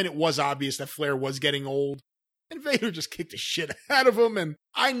that point it was obvious that Flair was getting old, and Vader just kicked the shit out of him, and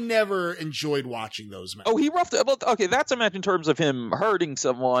I never enjoyed watching those matches. Oh, he roughed it. Well, okay, that's a match in terms of him hurting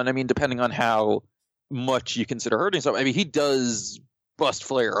someone. I mean, depending on how much you consider hurting someone. I mean, he does bust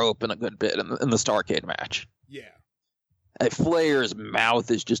Flair open a good bit in the Starrcade match. Yeah. Flair's mouth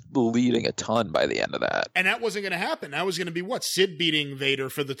is just bleeding a ton by the end of that. And that wasn't going to happen. That was going to be what? Sid beating Vader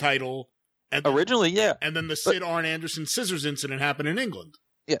for the title. And then, originally, yeah. And then the Sid Arn Anderson scissors incident happened in England.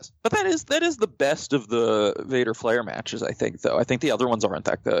 Yes. But that is the best of the Vader Flair matches, I think, though. I think the other ones aren't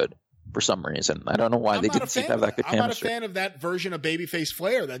that good for some reason. I don't know why they didn't seem to have that good chemistry. I'm not a fan of that version of babyface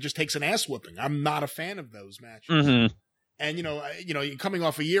Flair that just takes an ass whooping. I'm not a fan of those matches. Mm-hmm. And, you know, coming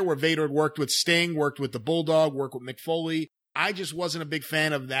off a year where Vader had worked with Sting, worked with the Bulldog, worked with Mick Foley, I just wasn't a big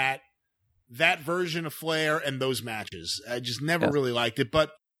fan of that version of Flair and those matches. I just never really liked it. But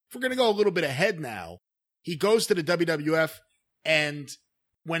if we're going to go a little bit ahead now, he goes to the WWF, and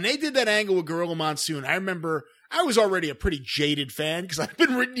when they did that angle with Gorilla Monsoon, I remember I was already a pretty jaded fan because I've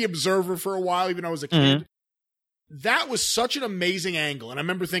been reading The Observer for a while, even though I was a kid. Mm-hmm. That was such an amazing angle. And I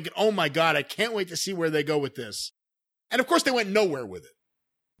remember thinking, oh my God, I can't wait to see where they go with this. And of course, they went nowhere with it.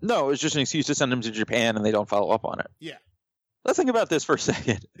 No, it was just an excuse to send him to Japan, and they don't follow up on it. Yeah. Let's think about this for a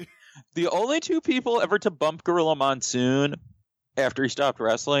second. The only 2 people ever to bump Gorilla Monsoon after he stopped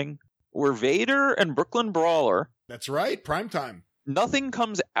wrestling were Vader and Brooklyn Brawler. That's right, primetime. Nothing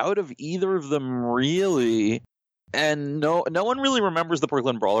comes out of either of them, really. And no one really remembers the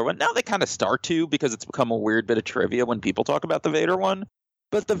Brooklyn Brawler one. Now they kind of start to, because it's become a weird bit of trivia when people talk about the Vader one.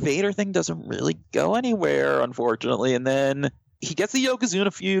 But the Vader thing doesn't really go anywhere, unfortunately. And then he gets the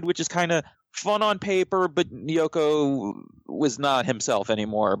Yokozuna feud, which is kind of fun on paper, but Yoko was not himself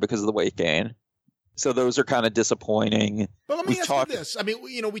anymore because of the weight gain. So those are kind of disappointing. But let me ask you this. I mean,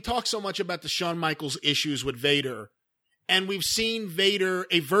 we talk so much about the Shawn Michaels issues with Vader, and we've seen Vader,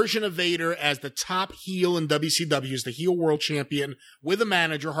 a version of Vader as the top heel in WCW, as the heel world champion with a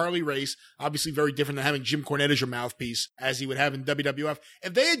manager, Harley Race, obviously very different than having Jim Cornette as your mouthpiece, as he would have in WWF.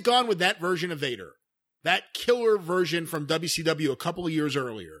 If they had gone with that version of Vader, that killer version from WCW a couple of years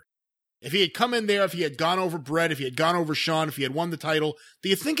earlier, if he had come in there, if he had gone over Bret, if he had gone over Shawn, if he had won the title, do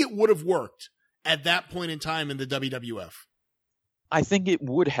you think it would have worked at that point in time in the WWF? I think it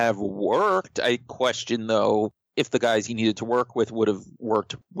would have worked. I question, though, if the guys he needed to work with would have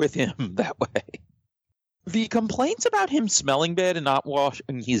worked with him that way. The complaints about him smelling bad and not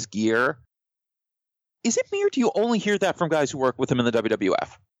washing his gear, is it me or do you only hear that from guys who work with him in the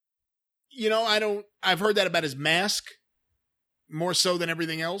WWF? I've heard that about his mask more so than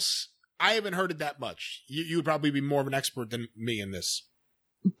everything else. I haven't heard it that much. You would probably be more of an expert than me in this.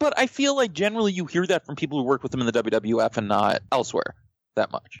 But I feel like generally you hear that from people who work with him in the WWF and not elsewhere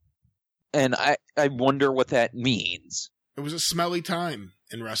that much. And I wonder what that means. It was a smelly time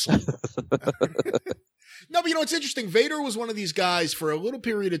in wrestling. No, but it's interesting. Vader was one of these guys for a little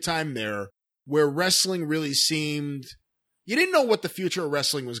period of time there where wrestling really seemed, you didn't know what the future of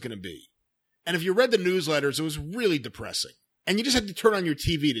wrestling was going to be. And if you read the newsletters, it was really depressing. And you just had to turn on your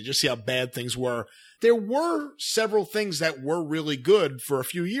TV to just see how bad things were. There were several things that were really good for a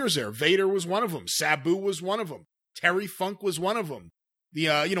few years there. Vader was one of them. Sabu was one of them. Terry Funk was one of them.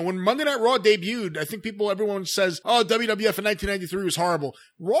 When Monday Night Raw debuted, I think everyone says, oh, WWF in 1993 was horrible.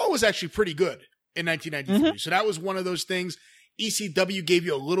 Raw was actually pretty good in 1993. Mm-hmm. So that was one of those things. ECW gave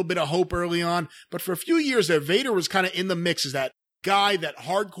you a little bit of hope early on. But for a few years there, Vader was kind of in the mix as that guy that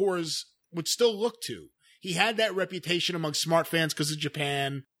hardcores would still look to. He had that reputation among smart fans because of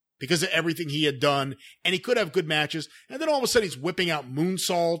Japan, because of everything he had done, and he could have good matches. And then all of a sudden he's whipping out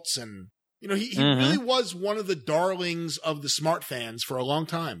moonsaults and, he really was one of the darlings of the smart fans for a long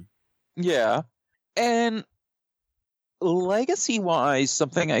time. Yeah. And legacy-wise,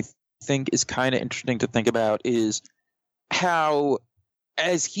 something I think is kind of interesting to think about is how,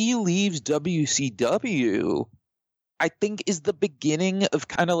 as he leaves WCW, I think is the beginning of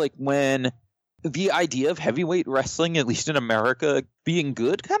kind of like when the idea of heavyweight wrestling, at least in America, being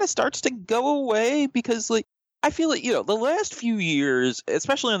good kind of starts to go away, because like I feel like, the last few years,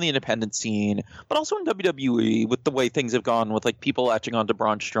 especially on the independent scene, but also in WWE, with the way things have gone with like people latching on to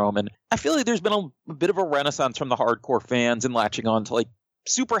Braun Strowman, I feel like there's been a bit of a renaissance from the hardcore fans and latching on to like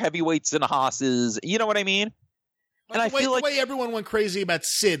super heavyweights and Haas's, you know what I mean? And I feel like the way everyone went crazy about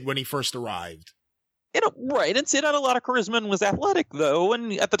Sid when he first arrived. Right, and Sid had a lot of charisma and was athletic, though,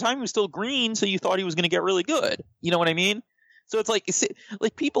 and at the time he was still green, so you thought he was going to get really good. You know what I mean? So it's like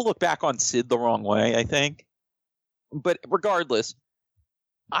people look back on Sid the wrong way, I think. But regardless,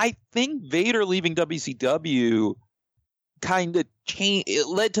 I think Vader leaving WCW kind of changed. It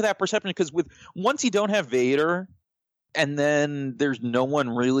led to that perception, because once you don't have Vader, and then there's no one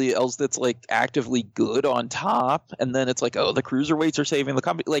really else that's like actively good on top, and then it's like, oh, the cruiserweights are saving the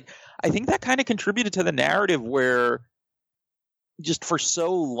company. Like, I think that kind of contributed to the narrative where just for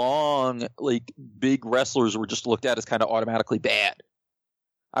so long, like, big wrestlers were just looked at as kind of automatically bad.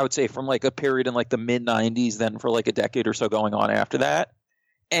 I would say from like a period in like the mid 90s, then for like a decade or so going on after that.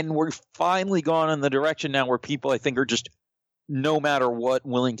 And we're finally gone in the direction now where people, I think, are just, no matter what,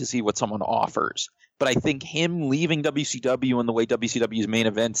 willing to see what someone offers. But I think him leaving WCW and the way WCW's main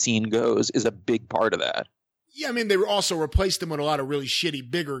event scene goes is a big part of that. Yeah, I mean, they also replaced him with a lot of really shitty,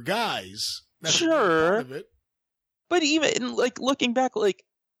 bigger guys. That's sure. Part of it. But even, like, looking back, like,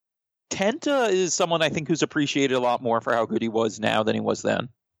 Tenta is someone I think who's appreciated a lot more for how good he was now than he was then.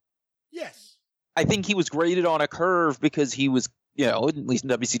 Yes. I think he was graded on a curve because he was, at least in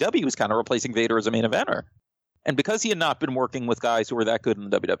WCW, he was kind of replacing Vader as a main eventer. And because he had not been working with guys who were that good in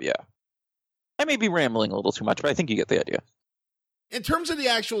the WWF. I may be rambling a little too much, but I think you get the idea. In terms of the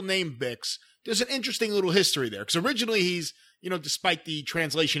actual name Bix, there's an interesting little history there. Because originally he's, despite the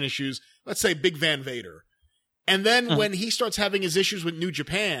translation issues, let's say Big Van Vader. And then when he starts having his issues with New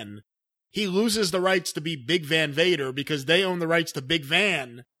Japan, he loses the rights to be Big Van Vader because they own the rights to Big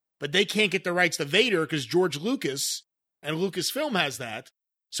Van, but they can't get the rights to Vader because George Lucas and Lucasfilm has that.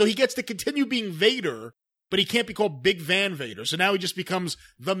 So he gets to continue being Vader, but he can't be called Big Van Vader. So now he just becomes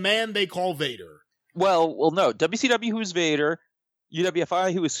the man they call Vader. Well, no. WCW, who's Vader,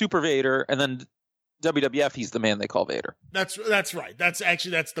 UWFI, who is Super Vader, and then WWF, he's the man they call Vader. That's right. That's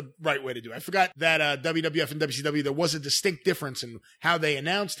the right way to do it. I forgot that WWF and WCW, there was a distinct difference in how they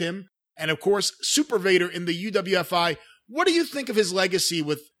announced him. And of course, Super Vader in the UWFI. What do you think of his legacy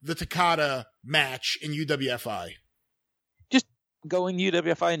with the Takada match in UWFI? Just going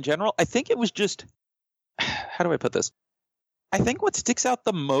UWFI in general, I think it was just, how do I put this? I think what sticks out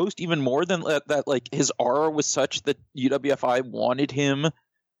the most, even more than that, like his aura was such that UWFI wanted him,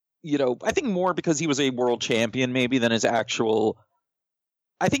 I think more because he was a world champion maybe than his actual,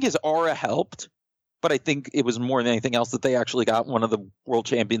 I think his aura helped, but I think it was more than anything else that they actually got one of the world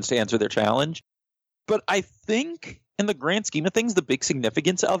champions to answer their challenge. But I think in the grand scheme of things, the big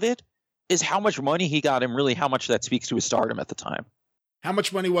significance of it is how much money he got and really how much that speaks to his stardom at the time. How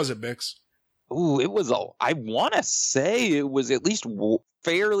much money was it, Bix? Ooh, it was, I want to say it was at least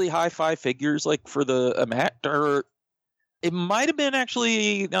fairly high five figures, like for the match, or it might have been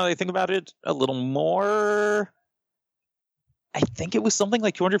actually, now that I think about it, a little more. I think it was something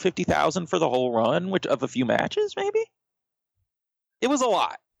like $250,000 for the whole run, which of a few matches, maybe? It was a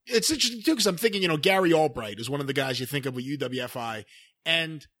lot. It's interesting, too, because I'm thinking, Gary Albright is one of the guys you think of with UWFI,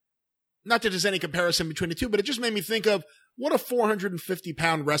 and not that there's any comparison between the two, but it just made me think of what a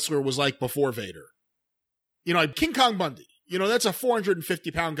 450-pound wrestler was like before Vader. King Kong Bundy, that's a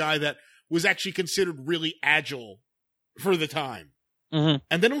 450-pound guy that was actually considered really agile for the time. Mm-hmm.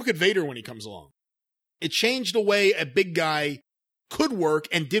 And then look at Vader when he comes along. It changed the way a big guy could work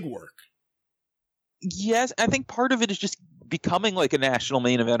and did work. Yes, I think part of it is just becoming like a national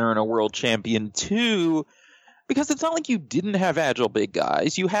main eventer and a world champion too, because it's not like you didn't have agile big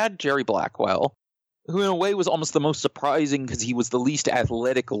guys. You had Jerry Blackwell, who in a way was almost the most surprising because he was the least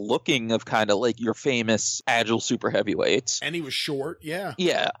athletic looking of kind of like your famous agile super heavyweights. And he was short, yeah.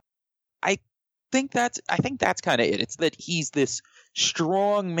 Yeah. I think that's kind of it. It's that he's this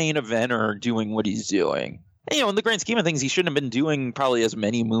strong main eventer doing what he's doing. And, in the grand scheme of things, he shouldn't have been doing probably as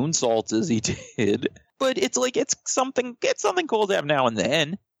many moonsaults as he did. But it's like it's something cool to have now and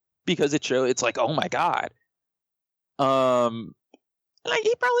then because it's like, oh my God. Like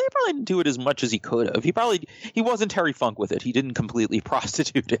he probably didn't do it as much as he could have. He wasn't Terry Funk with it. He didn't completely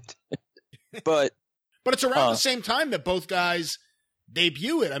prostitute it. But it's around the same time that both guys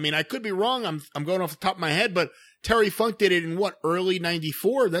debut it. I mean, I could be wrong. I'm going off the top of my head, but Terry Funk did it in early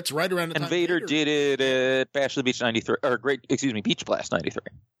 '94. That's right around the time. And Vader did it at Bash of the Beach '93, or Beach Blast '93.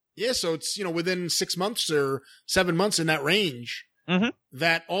 Yeah, so it's within 6 months or 7 months in that range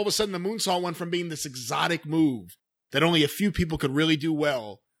that all of a sudden the moonsault went from being this exotic move that only a few people could really do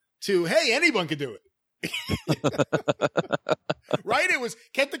well to, hey, anyone could do it. Right? It was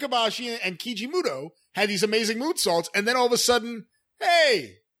Kenta Kobashi and Keiji Muto had these amazing moonsaults, and then all of a sudden,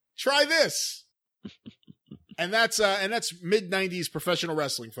 hey, try this. And that's mid-90s professional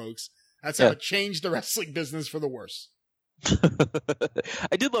wrestling, folks. That's how it changed the wrestling business for the worse.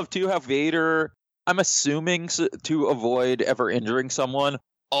 I did love, too, how Vader, I'm assuming to avoid ever injuring someone,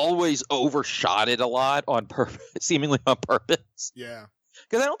 always overshot it a lot on purpose, seemingly on purpose. Yeah.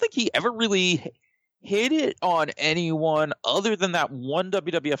 Because I don't think he ever really hit it on anyone other than that one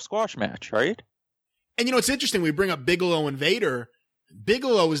WWF squash match, right? And it's interesting, we bring up Bigelow and Vader.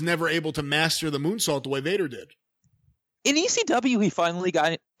 Bigelow was never able to master the moonsault the way Vader did. In ECW, he finally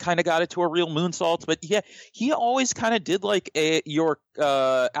got it to a real moonsault, but yeah, he always kind of did like your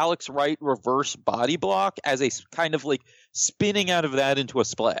Alex Wright reverse body block as a kind of like spinning out of that into a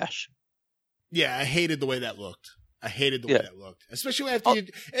splash. Yeah, I hated the way that looked. Way that looked. Especially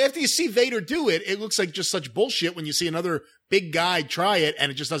after you see Vader do it, it looks like just such bullshit when you see another big guy try it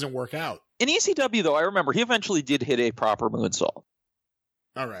and it just doesn't work out. In ECW, though, I remember he eventually did hit a proper moonsault.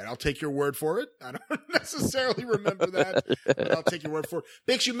 All right, I'll take your word for it. I don't necessarily remember that, but I'll take your word for it.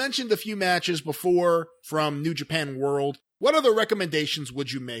 Bix, you mentioned a few matches before from New Japan World. What other recommendations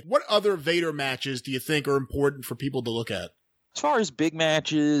would you make? What other Vader matches do you think are important for people to look at? As far as big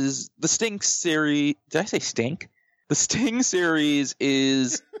matches, the Sting series... Did I say Stink? The Sting series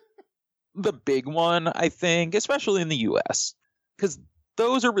is the big one, I think, especially in the U.S. Because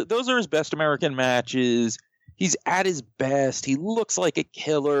those are his best American matches. He's at his best. He looks like a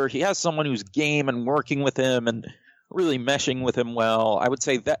killer. He has someone who's game and working with him and really meshing with him well. I would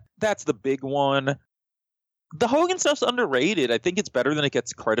say that's the big one. The Hogan stuff's underrated. I think it's better than it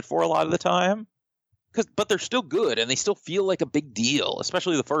gets credit for a lot of the time. But they're still good, and they still feel like a big deal,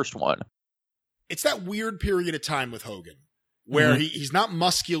 especially the first one. It's that weird period of time with Hogan where he's not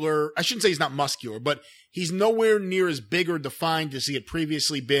muscular. I shouldn't say he's not muscular, but he's nowhere near as big or defined as he had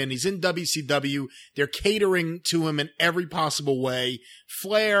previously been. He's in WCW. They're catering to him in every possible way.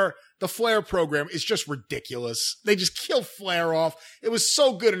 The Flair program is just ridiculous. They just kill Flair off. It was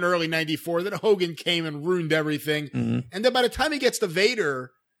so good in early 94 that Hogan came and ruined everything. Mm-hmm. And then by the time he gets to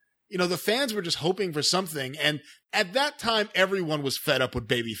Vader, the fans were just hoping for something. And at that time, everyone was fed up with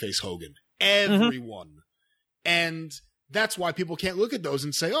babyface Hogan. Everyone. Mm-hmm. And that's why people can't look at those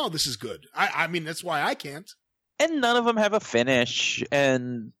and say, oh, this is good. I mean, that's why I can't. And none of them have a finish.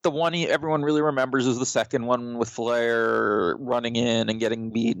 And the one everyone really remembers is the second one with Flair running in and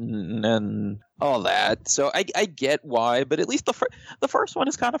getting beaten and all that. So I get why, but at least the first one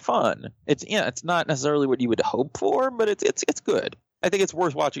is kind of fun. It's not necessarily what you would hope for, but it's good. I think it's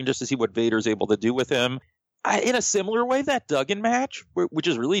worth watching just to see what Vader's able to do with him. In a similar way, that Duggan match, which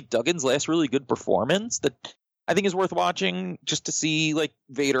is really Duggan's last really good performance, that I think is worth watching just to see like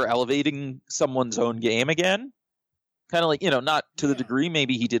Vader elevating someone's own game again. Kind of like, not to the degree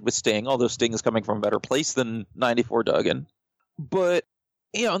maybe he did with Sting, although Sting is coming from a better place than 94 Duggan. But,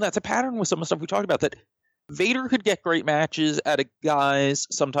 and that's a pattern with some of the stuff we talked about, that Vader could get great matches out of guys,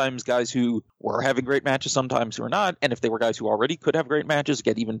 sometimes guys who were having great matches, sometimes who are not. And if they were guys who already could have great matches,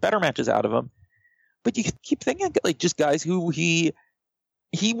 get even better matches out of them. But you keep thinking like just guys who he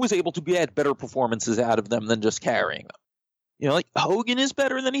was able to get better performances out of them than just carrying them. Like Hogan is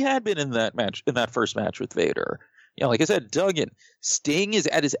better than he had been in that first match with Vader. Like I said, Duggan, Sting is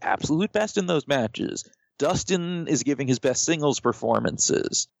at his absolute best in those matches. Dustin is giving his best singles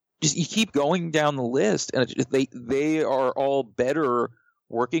performances. Just you keep going down the list, and they are all better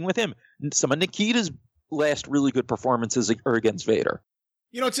working with him. Some of Nikita's last really good performances are against Vader.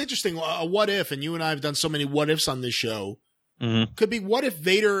 You know, it's interesting. A what if, and you and I have done so many what ifs on this show, Mm-hmm. could be what if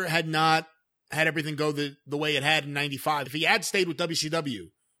Vader had not had everything go the way it had in 95. If he had stayed with WCW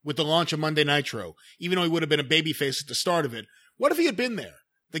with the launch of Monday Nitro, even though he would have been a babyface at the start of it, what if he had been there?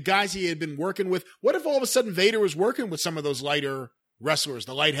 The guys he had been working with, what if all of a sudden Vader was working with some of those lighter wrestlers,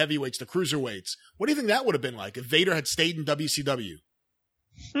 the light heavyweights, the cruiserweights? What do you think that would have been like if Vader had stayed in WCW?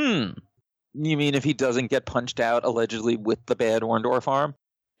 You mean if he doesn't get punched out allegedly with the bad Orndorff arm?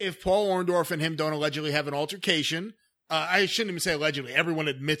 If Paul Orndorff and him don't allegedly have an altercation, I shouldn't even say allegedly. Everyone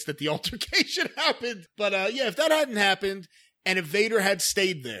admits that the altercation happened. But yeah, if that hadn't happened, and if Vader had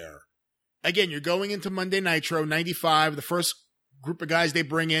stayed there, again, you're going into Monday Nitro, 95, the first group of guys they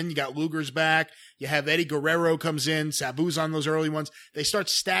bring in, you got Luger's back, you have Eddie Guerrero comes in, Sabu's on those early ones. They start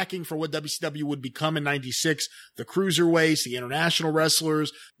stacking for what WCW would become in 96, the cruiserweights, the international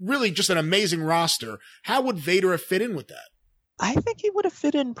wrestlers, really just an amazing roster. How would Vader have fit in with that? I think he would have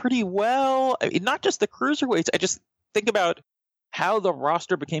fit in pretty well. I mean, not just the cruiserweights. I just think about how the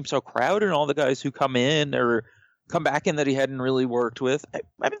roster became so crowded and all the guys who come in or come back in that he hadn't really worked with. I've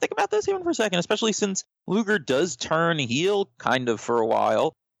been thinking about this even for a second, especially since Luger does turn heel kind of for a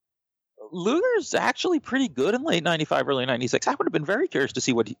while. Luger's actually pretty good in late 95, early 96. I would have been very curious to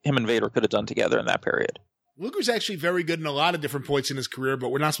see what him and Vader could have done together in that period. Luger's actually very good in a lot of different points in his career, but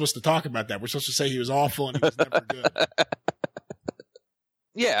we're not supposed to talk about that. We're supposed to say he was awful and he was never good.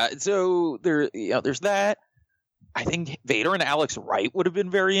 Yeah, so there's that. I think Vader and Alex Wright would have been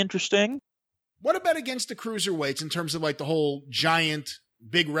very interesting. What about against the cruiserweights in terms of like the whole giant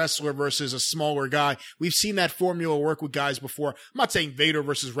big wrestler versus a smaller guy? We've seen that formula work with guys before. I'm not saying Vader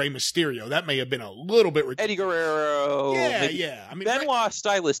versus Rey Mysterio. That may have been a little bit ridiculous. Eddie Guerrero. Yeah. I mean, Benoit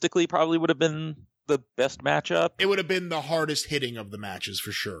stylistically probably would have been the best matchup. It would have been the hardest hitting of the matches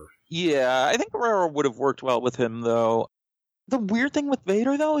for sure. Yeah, I think Guerrero would have worked well with him though. The weird thing with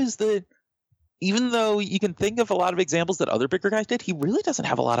Vader though is that even though you can think of a lot of examples that other bigger guys did, he really doesn't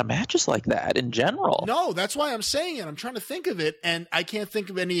have a lot of matches like that in general. No, that's why I'm saying it. I'm trying to think of it, and I can't think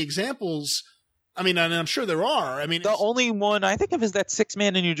of any examples. I mean, and I'm sure there are. I mean, the only one I think of is that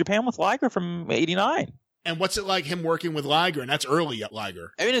 6-man in New Japan with Liger from '89. And what's it like him working with Liger? And that's early at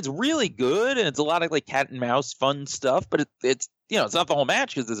Liger. I mean, it's really good, and it's a lot of like cat and mouse fun stuff, but it's it's not the whole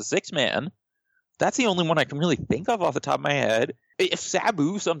match because it's a 6-man. That's the only one I can really think of off the top of my head. If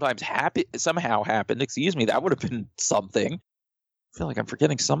Sabu somehow happened, that would have been something. I feel like I'm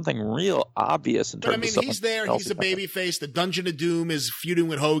forgetting something real obvious in terms of But I mean, he's there. He's a babyface. The Dungeon of Doom is feuding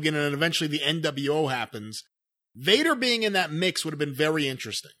with Hogan, and then eventually the NWO happens. Vader being in that mix would have been very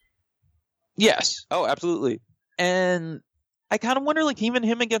interesting. Yes. Oh, absolutely. And I kind of wonder, like, even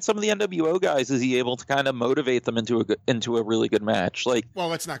him against some of the NWO guys, is he able to kind of motivate them into a really good match? Like, well,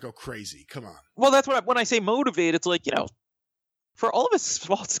 let's not go crazy. Come on. Well, that's what when I say motivate, it's like, for all of his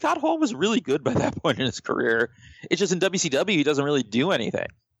fault, Scott Hall was really good by that point in his career. It's just in WCW, he doesn't really do anything.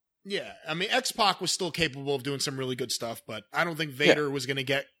 Yeah, I mean, X-Pac was still capable of doing some really good stuff, but I don't think Vader was going to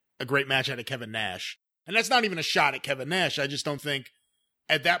get a great match out of Kevin Nash. And that's not even a shot at Kevin Nash. I just don't think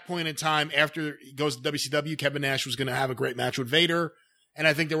at that point in time, after he goes to WCW, Kevin Nash was going to have a great match with Vader. And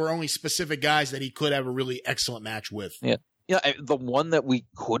I think there were only specific guys that he could have a really excellent match with. Yeah. Yeah, the one that we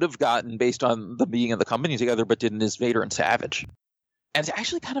could have gotten based on them being in the company together but didn't is Vader and Savage. And it's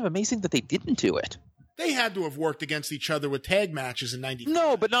actually kind of amazing that they didn't do it. They had to have worked against each other with tag matches in 95.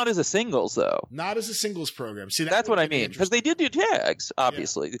 No, but not as a singles, though. Not as a singles program. See, that's what I mean. Because they did do tags,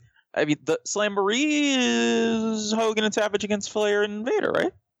 obviously. Yeah. I mean, the Slamboree is Hogan and Savage against Flair and Vader,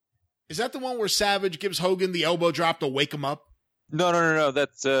 right? Is that the one where Savage gives Hogan the elbow drop to wake him up? No.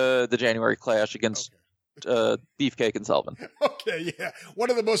 That's the January Clash against Beefcake and Sullivan. Okay, yeah. One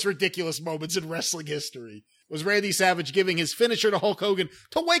of the most ridiculous moments in wrestling history was Randy Savage giving his finisher to Hulk Hogan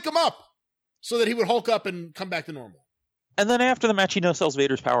to wake him up so that he would Hulk up and come back to normal. And then after the match, he no-sells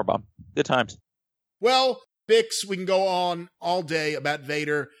Vader's powerbomb. Good times. Well, Bix, we can go on all day about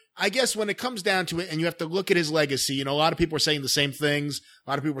Vader. I guess when it comes down to it, and you have to look at his legacy, a lot of people are saying the same things. A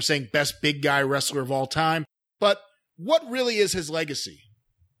lot of people are saying best big guy wrestler of all time. But what really is his legacy?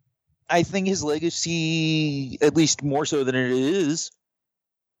 I think his legacy, at least more so than it is,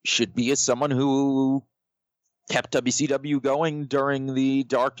 should be as someone who kept WCW going during the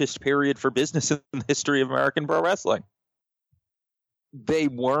darkest period for business in the history of American pro wrestling. They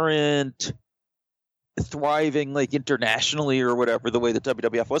weren't thriving like internationally or whatever the way that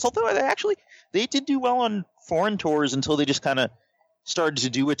WWF was, although they did do well on foreign tours until they just kind of started to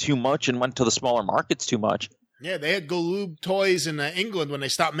do it too much and went to the smaller markets too much. Yeah, they had Galoob toys in England when they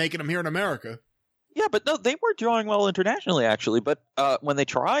stopped making them here in America. Yeah, but no, they were drawing well internationally, actually. But when they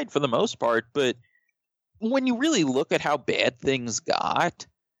tried, for the most part, but when you really look at how bad things got,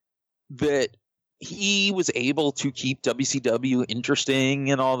 that he was able to keep WCW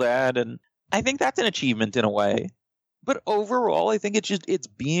interesting and all that, and I think that's an achievement in a way. But overall, I think it's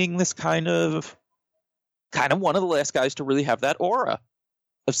being this kind of one of the last guys to really have that aura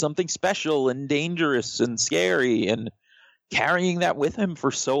of something special and dangerous and scary, and carrying that with him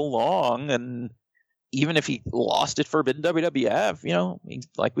for so long. And even if he lost at Forbidden WWF,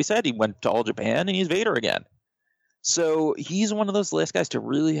 like we said, he went to All Japan and he's Vader again. So he's one of those last guys to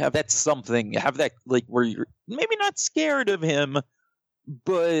really have that something, have that, like, where you're maybe not scared of him,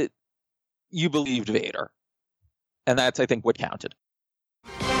 but you believed Vader. And that's, I think, what counted.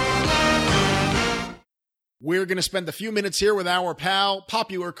 We're going to spend a few minutes here with our pal,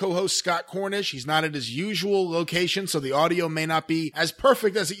 popular co-host Scott Cornish. He's not at his usual location, so the audio may not be as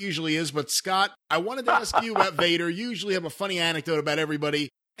perfect as it usually is. But Scott, I wanted to ask you about Vader. You usually have a funny anecdote about everybody.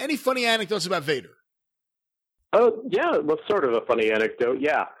 Any funny anecdotes about Vader? Oh, yeah, well, sort of a funny anecdote,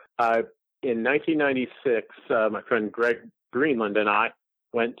 yeah. In 1996, my friend Greg Greenland and I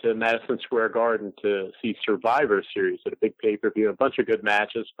went to Madison Square Garden to see Survivor Series at a big pay-per-view, a bunch of good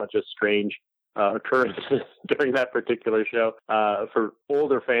matches, a bunch of strange occurrences during that particular show. For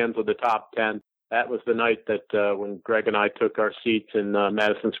older fans of the top 10, that was the night that when Greg and I took our seats in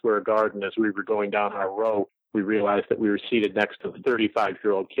Madison Square Garden, as we were going down our row, we realized that we were seated next to the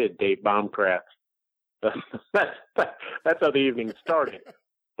 35-year-old kid, Dave Baumkraft. That's how the evening started.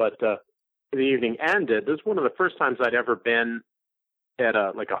 But the evening ended. This is one of the first times I'd ever been at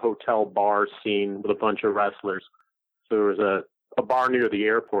a hotel bar scene with a bunch of wrestlers. So there was a bar near the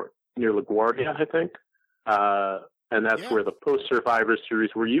airport, near LaGuardia, I think. And that's where the post-Survivor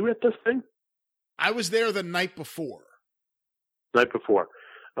Series. Were you at this thing? I was there the night before. Night before.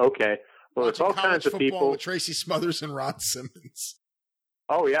 Okay. Well, it's all kinds of people. With Tracy Smothers and Ron Simmons.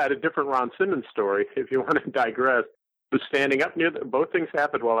 Oh, yeah, I had a different Ron Simmons story, if you want to digress. I was standing up near both things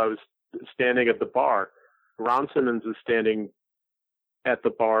happened while I was standing at the bar. Ron Simmons is standing at the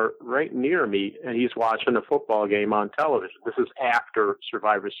bar right near me, and he's watching a football game on television. This is after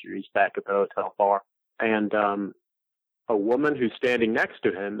Survivor Series back at the hotel bar. And a woman who's standing next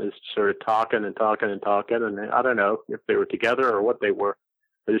to him is sort of talking, and I don't know if they were together or what they were.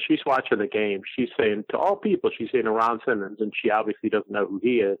 But as she's watching the game, she's saying to all people, she's saying to Ron Simmons, and she obviously doesn't know who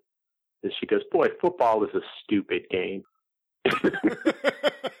he is, and she goes, "Boy, football is a stupid game."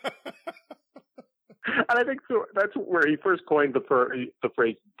 And I think that's where he first coined the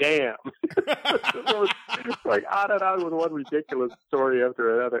phrase "damn." Like on and on with one ridiculous story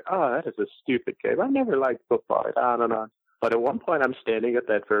after another. Oh, that is a stupid game. I never liked football. On and on. But at one point, I'm standing at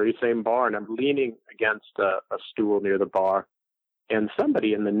that very same bar, and I'm leaning against a stool near the bar. And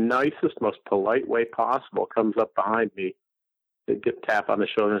somebody in the nicest, most polite way possible comes up behind me. They get tap on the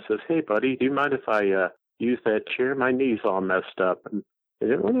shoulder and says, "Hey, buddy, do you mind if I use that chair? My knee's all messed up." And I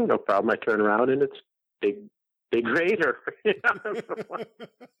said, "Well, no problem." I turn around, and it's Big Vader.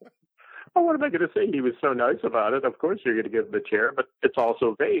 Oh, what am I going to say? He was so nice about it. Of course you're going to give him the chair, but it's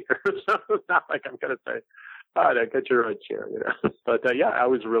also Vader. So it's not like I'm going to say, "Oh, no, get your own chair." But yeah, I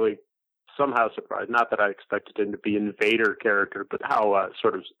was really somehow surprised. Not that I expected him to be an Vader character, but how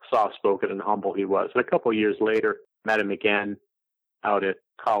sort of soft-spoken and humble he was. And a couple of years later, met him again out at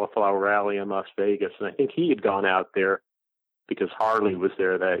Cauliflower Rally in Las Vegas. And I think he had gone out there because Harley was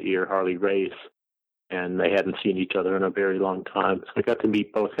there that year, Harley Race, and they hadn't seen each other in a very long time. So I got to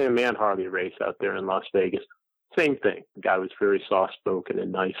meet both him and Harley Race out there in Las Vegas. Same thing. The guy was very soft-spoken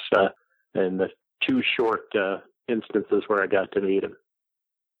and nice. And the two short instances where I got to meet him.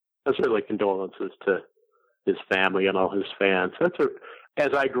 That's really condolences to his family and all his fans.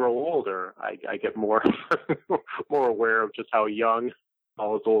 As I grow older, I get more more aware of just how young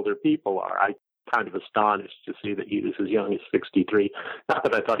all those older people are. I'm kind of astonished to see that he was as young as 63. Not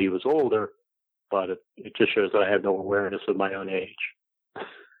that I thought he was older, but it just shows that I have no awareness of my own age.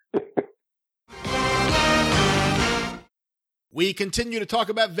 We continue to talk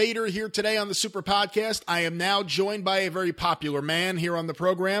about Vader here today on the Super Podcast. I am now joined by a very popular man here on the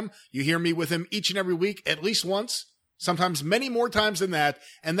program. You hear me with him each and every week, at least once, sometimes many more times than that.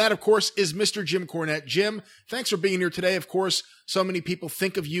 And that, of course, is Mr. Jim Cornette. Jim, thanks for being here today. Of course, so many people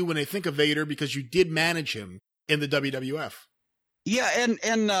think of you when they think of Vader because you did manage him in the WWF. Yeah,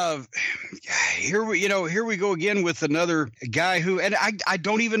 and here we go again with another guy who, and I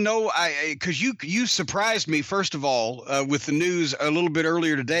don't even know, because you surprised me first of all with the news a little bit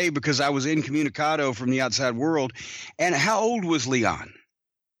earlier today because I was incommunicado from the outside world. And how old was Leon?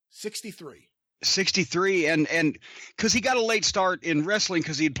 63. 63, and because he got a late start in wrestling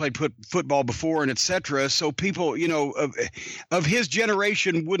because he had played football before and etc. So people, of his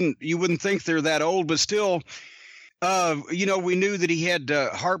generation wouldn't think they're that old, but still, we knew that he had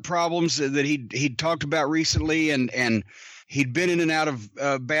heart problems that he'd talked about recently, and he'd been in and out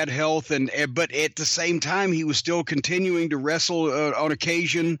of bad health, but at the same time he was still continuing to wrestle on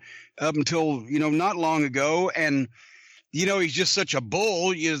occasion up until not long ago, and. He's just such a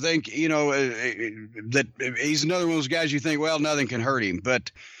bull. You think, that he's another one of those guys you think, well, nothing can hurt him.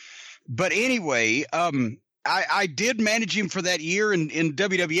 But anyway, I did manage him for that year in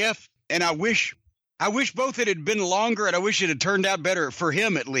WWF, and I wish both it had been longer, and I wish it had turned out better for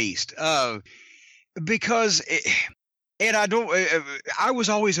him at least. Because I was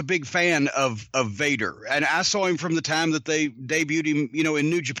always a big fan of Vader, and I saw him from the time that they debuted him, in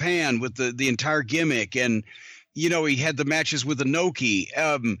New Japan with the entire gimmick, and he had the matches with Inoki.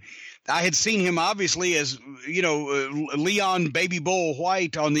 I had seen him obviously as, Leon Baby Bull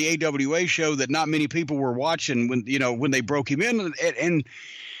White on the AWA show that not many people were watching when they broke him in.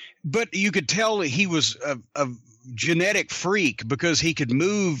 But you could tell he was a genetic freak because he could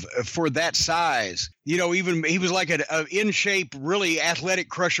move for that size. Even he was like an in shape, really athletic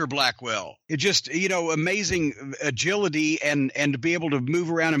Crusher Blackwell. It just, amazing agility and to be able to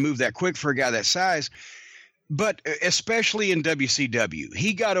move around and move that quick for a guy that size. But especially in WCW,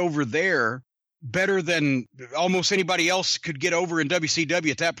 he got over there better than almost anybody else could get over in WCW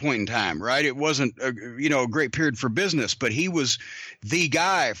at that point in time, right? It wasn't a great period for business, but he was the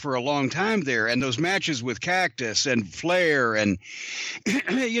guy for a long time there. And those matches with Cactus and Flair and,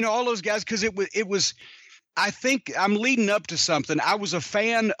 all those guys, because it was, I think I'm leading up to something. I was a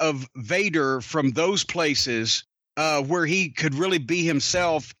fan of Vader from those places where he could really be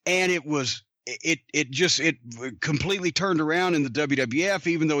himself, and it completely turned around in the WWF.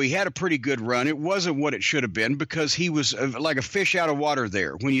 Even though he had a pretty good run, it wasn't what it should have been because he was like a fish out of water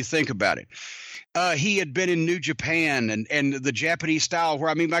there when you think about it. He had been in New Japan and the Japanese style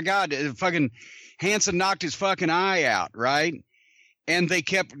where, my God, fucking Hansen knocked his fucking eye out, right? And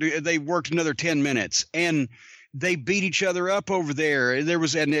they worked another 10 minutes and they beat each other up over there. There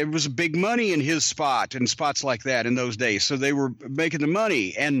was big money in his spot and spots like that in those days. So they were making the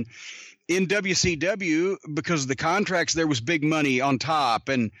money. And in WCW, because of the contracts, there was big money on top,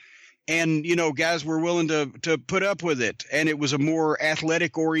 and guys were willing to put up with it, and it was a more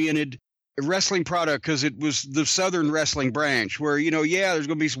athletic oriented wrestling product because it was the Southern wrestling branch where there's going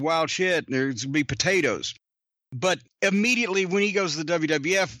to be some wild shit, and there's going to be potatoes. But immediately when he goes to the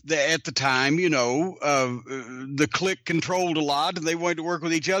WWF, at the time, the Clique controlled a lot, and they wanted to work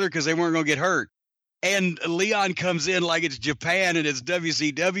with each other because they weren't going to get hurt. And Leon comes in like it's Japan and it's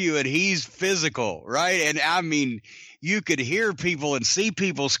WCW, and he's physical, right? And you could hear people and see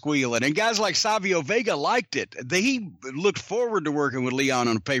people squealing. And guys like Savio Vega liked it. He looked forward to working with Leon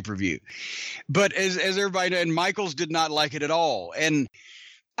on a pay-per-view. But as everybody knows, Michaels did not like it at all. And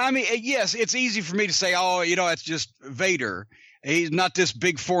yes, it's easy for me to say, it's just Vader. He's not this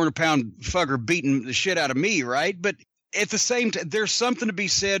big 400-pound fucker beating the shit out of me, right? But at the same time, there's something to be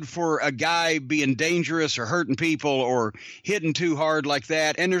said for a guy being dangerous or hurting people or hitting too hard like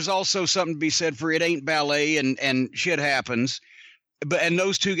that. And there's also something to be said for it ain't ballet and shit happens. And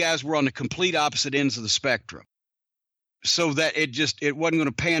those two guys were on the complete opposite ends of the spectrum. So that it wasn't going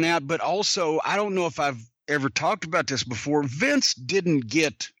to pan out. But also, I don't know if I've ever talked about this before. Vince didn't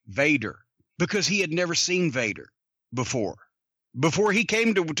get Vader because he had never seen Vader before. Before he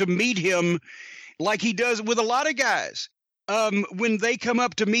came to meet him, like he does with a lot of guys. When they come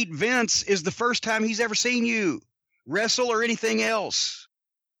up to meet Vince is the first time he's ever seen you wrestle or anything else.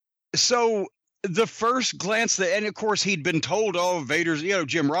 So the first glance and of course he'd been told, Vader's,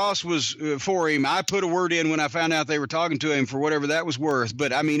 Jim Ross was for him. I put a word in when I found out they were talking to him for whatever that was worth.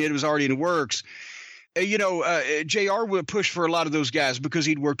 But it was already in the works. JR would push for a lot of those guys because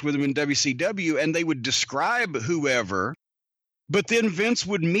he'd worked with them in WCW, and they would describe whoever, but then Vince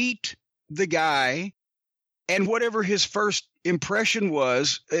would meet the guy, and whatever his first impression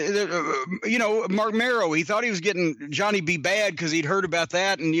was, Mark Marrow, he thought he was getting Johnny B. Bad because he'd heard about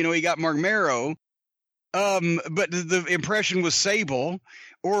that, and he got Mark Marrow. But the impression was Sable,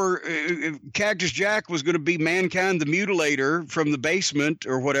 or Cactus Jack was going to be Mankind the Mutilator from the basement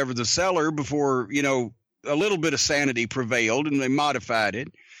or whatever, the cellar, before a little bit of sanity prevailed and they modified it.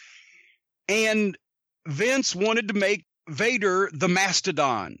 And Vince wanted to make Vader the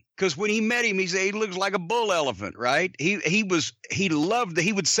Mastodon, because when he met him, he looks like a bull elephant, right? He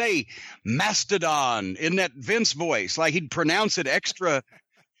would say Mastodon in that Vince voice, like he'd pronounce it extra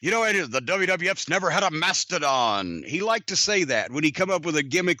You know, and the WWF's never had a mastodon. He liked to say that when he come up with a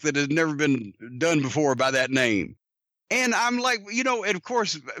gimmick that had never been done before by that name. And I'm like, you know, and of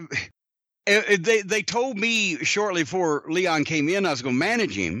course, they told me shortly before Leon came in, I was going to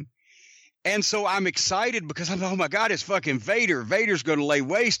manage him. And so I'm excited because I'm, oh my God, it's fucking Vader. Vader's going to lay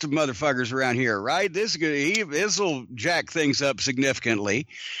waste to motherfuckers around here, right? This will jack things up significantly.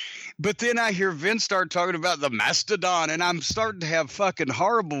 But then I hear Vince start talking about the mastodon, and I'm starting to have fucking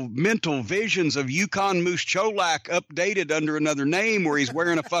horrible mental visions of Yukon Moose Cholak updated under another name where he's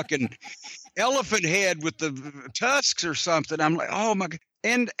wearing a fucking elephant head with the tusks or something. I'm like, oh my God.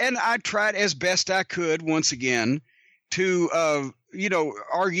 And I tried as best I could once again to,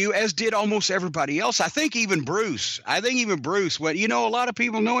 argue, as did almost everybody else. I think even Bruce went, a lot of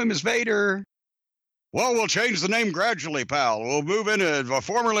people know him as Vader. Well, we'll change the name gradually, pal. We'll move into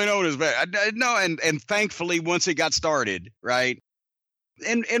formerly known as Vader. No, and thankfully, once it got started, right?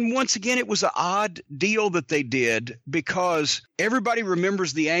 And once again, it was an odd deal that they did because everybody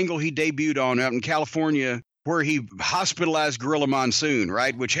remembers the angle he debuted on out in California where he hospitalized Gorilla Monsoon,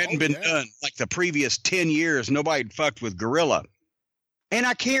 right? Which hadn't been done like the previous 10 years. Nobody had fucked with Gorilla. And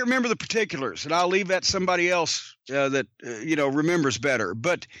I can't remember the particulars, and I'll leave that to somebody else that remembers better.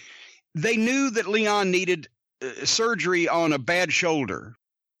 But they knew that Leon needed surgery on a bad shoulder.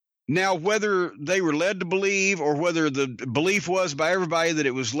 Now, whether they were led to believe or whether the belief was by everybody that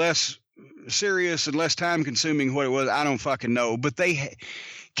it was less serious and less time-consuming what it was, I don't fucking know. But they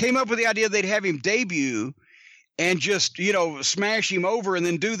came up with the idea they'd have him debut and just, smash him over and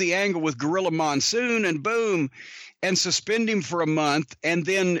then do the angle with Gorilla Monsoon and boom, and suspend him for a month, and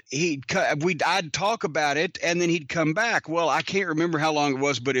then I'd talk about it, and then he'd come back. Well, I can't remember how long it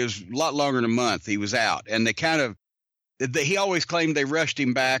was, but it was a lot longer than a month he was out. And he always claimed they rushed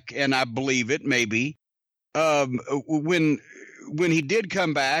him back, and I believe it, maybe. When he did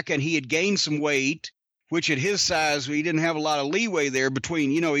come back and he had gained some weight, which at his size, he didn't have a lot of leeway there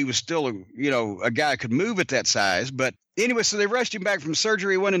between, he was still, a guy could move at that size. But anyway, so they rushed him back from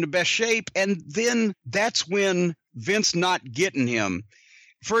surgery, went into best shape, and then that's when Vince not getting him.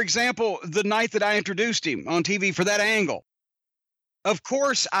 For example, the night that I introduced him on TV for that angle, of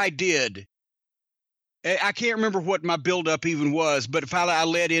course I did. I can't remember what my buildup even was, but finally I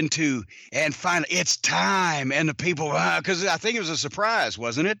led into, and finally it's time. And the people, because I think it was a surprise,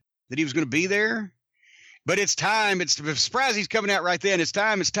 wasn't it? That he was going to be there? But it's time. It's a surprise he's coming out right then. It's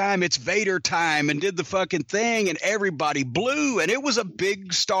time. It's Vader time. And did the fucking thing, and everybody blew. And it was a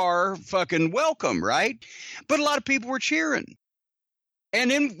big star fucking welcome, right? But a lot of people were cheering.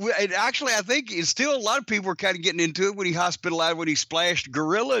 And then, actually, I think it's still a lot of people were kind of getting into it when he hospitalized, when he splashed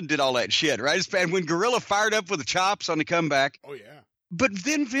Gorilla and did all that shit, right? And when Gorilla fired up with the chops on the comeback. Oh, yeah. But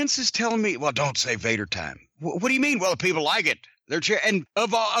then Vince is telling me, well, don't say Vader time. What do you mean? Well, the people like it. They're cheering. And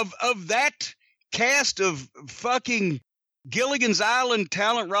of that cast of fucking Gilligan's Island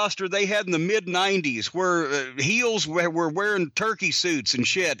talent roster they had in the mid-90s where heels were wearing turkey suits and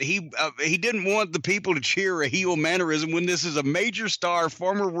shit. He didn't want the people to cheer a heel mannerism when this is a major star,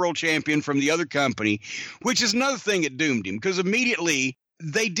 former world champion from the other company, which is another thing that doomed him because immediately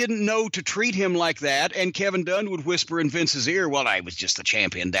they didn't know to treat him like that. And Kevin Dunn would whisper in Vince's ear, well, I was just the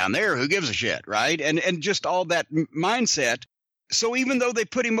champion down there. Who gives a shit, right? And just all that mindset. So even though they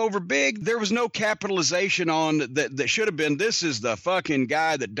put him over big, there was no capitalization on that should have been, this is the fucking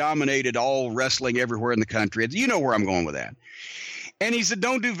guy that dominated all wrestling everywhere in the country. You know where I'm going with that. And he said,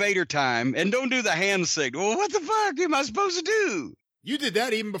 don't do Vader time and don't do the hand signal. Well, what the fuck am I supposed to do? You did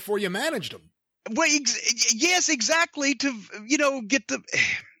that even before you managed him. Well, yes, exactly. To, get the.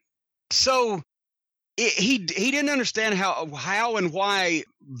 So he didn't understand how and why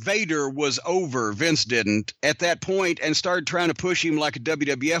Vader was over. Vince didn't at that point and started trying to push him like a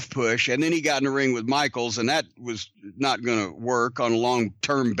WWF push. And then he got in the ring with Michaels, and that was not going to work on a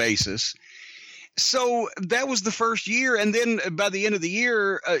long-term basis. So that was the first year. And then by the end of the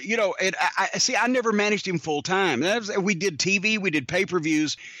year, I never managed him full time. We did TV, we did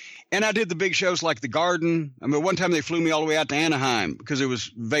pay-per-views, and I did the big shows like the Garden. I mean, one time they flew me all the way out to Anaheim because it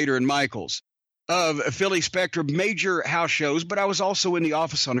was Vader and Michaels. Philly Spectre, major house shows, but I was also in the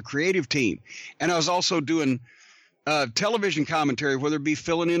office on a creative team. And I was also doing television commentary, whether it be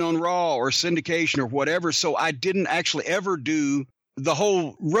filling in on Raw or syndication or whatever. So I didn't actually ever do the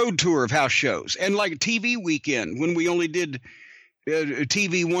whole road tour of house shows. And like a TV weekend, when we only did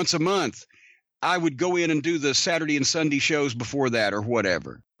TV once a month, I would go in and do the Saturday and Sunday shows before that or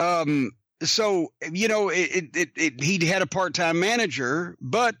whatever. So, he had a part-time manager,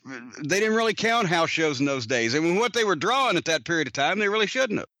 but they didn't really count house shows in those days. I mean, what they were drawing at that period of time, they really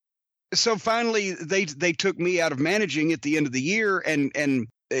shouldn't have. So finally, they took me out of managing at the end of the year, and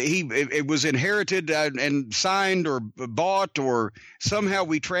it was inherited and signed or bought, or somehow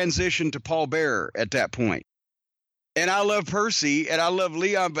we transitioned to Paul Bearer at that point. And I love Percy and I love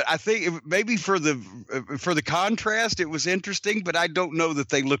Leon, but I think maybe for the contrast, it was interesting, but I don't know that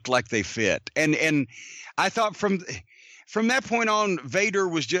they looked like they fit. And I thought from that point on, Vader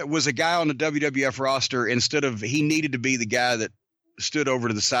was a guy on the WWF roster instead of he needed to be the guy that stood over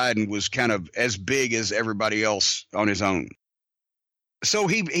to the side and was kind of as big as everybody else on his own. So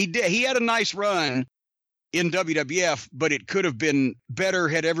he had a nice run in WWF, but it could have been better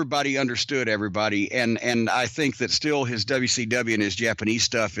had everybody understood everybody. And I think that still his WCW and his Japanese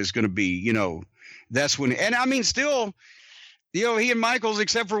stuff is going to be, that's when, and I mean, still, he and Michaels,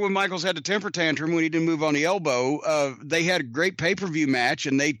 except for when Michaels had the temper tantrum when he didn't move on the elbow, they had a great pay-per-view match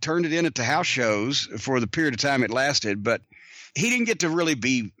and they turned it in at the house shows for the period of time it lasted, but he didn't get to really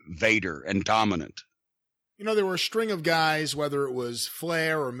be Vader and dominant. There were a string of guys, whether it was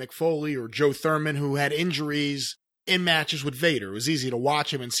Flair or Mick Foley or Joe Thurman, who had injuries in matches with Vader. It was easy to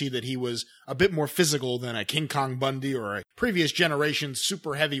watch him and see that he was a bit more physical than a King Kong Bundy or a previous generation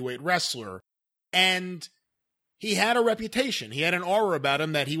super heavyweight wrestler. And he had a reputation. He had an aura about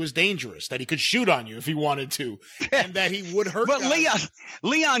him that he was dangerous, that he could shoot on you if he wanted to, and that he would hurt But guys.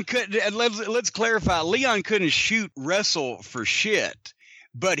 Leon couldn't, and let's clarify, Leon couldn't wrestle for shit.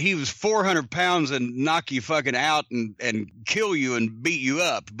 But he was 400 pounds and knock you fucking out and kill you and beat you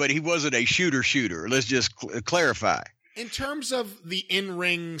up. But he wasn't a shooter. Let's just clarify. In terms of the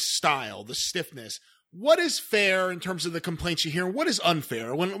in-ring style, the stiffness, what is fair in terms of the complaints you hear? And what is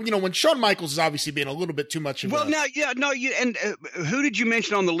unfair? When Shawn Michaels is obviously being a little bit too much of who did you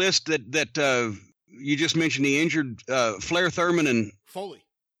mention on the list that you just mentioned? The injured Flair, Thurman, and Foley.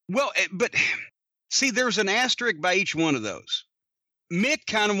 Well, but see, there's an asterisk by each one of those. Mick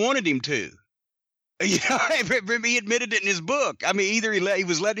kind of wanted him to. He admitted it in his book. I mean, either he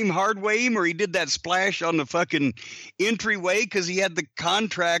was letting him hardway him or he did that splash on the fucking entryway because he had the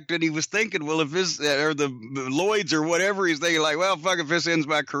contract and he was thinking, well, if this or the Lloyds or whatever, he's thinking like, well, fuck, if this ends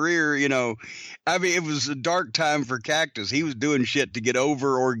my career, I mean, it was a dark time for Cactus. He was doing shit to get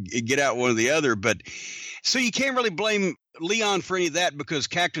over or get out one or the other. But so you can't really blame Leon for any of that because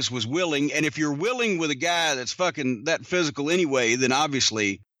Cactus was willing. And if you're willing with a guy that's fucking that physical anyway, then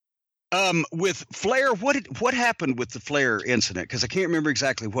obviously with Flair, what happened with the Flair incident? Because I can't remember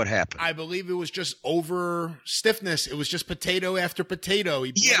exactly what happened. I believe it was just over stiffness. It was just potato after potato.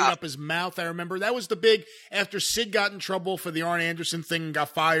 He blew up his mouth. I remember that was the big, after Sid got in trouble for the Arn Anderson thing and got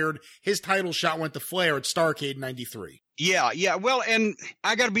fired, his title shot went to Flair at Starrcade 93. Yeah. Well, and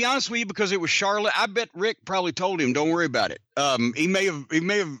I got to be honest with you, because it was Charlotte. I bet Rick probably told him, "Don't worry about it." He may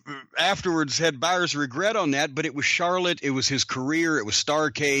have afterwards had buyer's regret on that, but it was Charlotte. It was his career. It was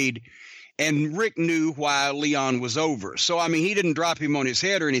Starrcade, and Rick knew why Leon was over. So I mean, he didn't drop him on his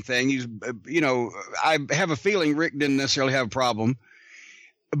head or anything. He's, I have a feeling Rick didn't necessarily have a problem.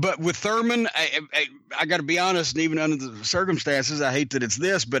 But with Thurman, I got to be honest, and even under the circumstances, I hate that it's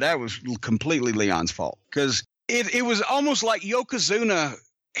this, but that was completely Leon's fault because. It was almost like Yokozuna.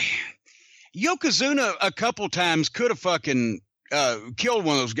 Yokozuna a couple times could have fucking killed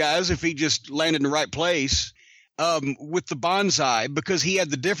one of those guys if he just landed in the right place with the bonsai, because he had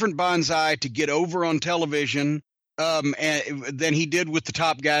the different bonsai to get over on television than he did with the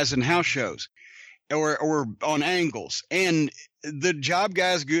top guys in house shows or on angles. And the job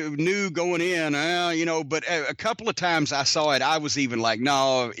guys knew going in, but a couple of times I saw it, I was even like,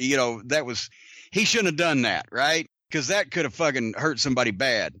 no, that was – he shouldn't have done that, right? Because that could have fucking hurt somebody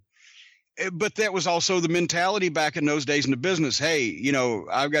bad. But that was also the mentality back in those days in the business. Hey,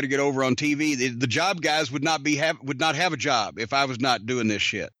 I've got to get over on TV. The job guys would not have a job if I was not doing this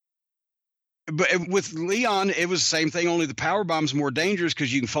shit. But with Leon, it was the same thing. Only the power bomb's more dangerous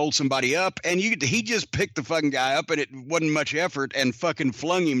because you can fold somebody up, and he just picked the fucking guy up, and it wasn't much effort, and fucking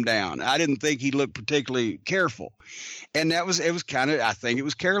flung him down. I didn't think he looked particularly careful, and it was kind of, I think it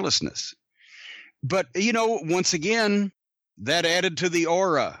was carelessness. But, once again, that added to the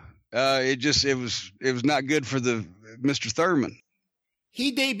aura. It was not good for the Mr. Thurman.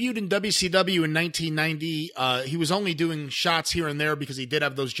 He debuted in WCW in 1990. He was only doing shots here and there because he did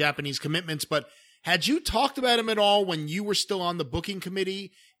have those Japanese commitments. But had you talked about him at all when you were still on the booking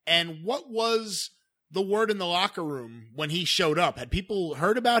committee? And what was the word in the locker room when he showed up? Had people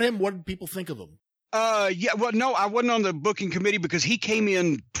heard about him? What did people think of him? No, I wasn't on the booking committee because he came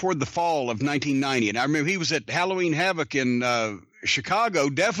in toward the fall of 1990. And I remember he was at Halloween Havoc in Chicago,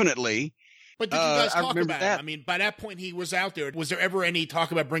 definitely. But did you guys talk about him? I mean, by that point, he was out there. Was there ever any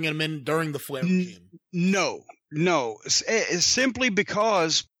talk about bringing him in during the Flair regime? No. Simply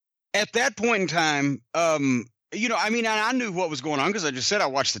because at that point in time, I mean, I knew what was going on because I just said I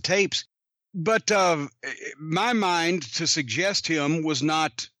watched the tapes. But my mind to suggest him was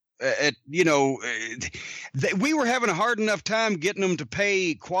not, we were having a hard enough time getting them to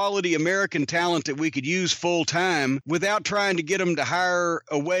pay quality American talent that we could use full time without trying to get them to hire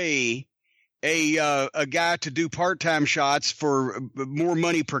away a guy to do part-time shots for more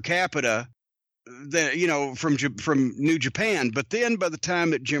money per capita than, from New Japan. But then by the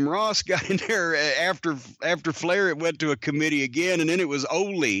time that Jim Ross got in there after Flair, it went to a committee again, and then it was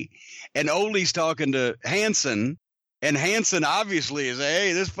Ole. And Ole's talking to Hansen, and Hansen obviously is,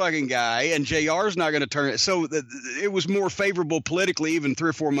 hey, this fucking guy, and JR's not going to turn it. So it was more favorable politically even 3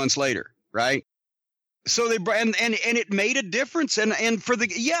 or 4 months later, right? So they and it made a difference, and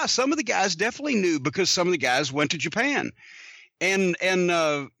some of the guys definitely knew because some of the guys went to Japan, and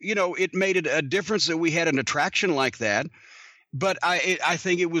it made it a difference that we had an attraction like that. But I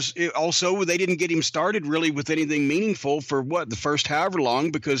think it also they didn't get him started really with anything meaningful for the first however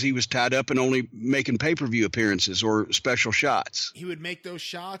long, because he was tied up and only making pay-per-view appearances or special shots. He would make those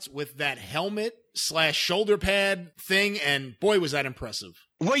shots with that helmet / shoulder pad thing, and boy, was that impressive.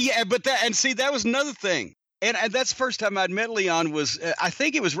 Well, yeah, but that was another thing. And that's the first time I'd met Leon was, I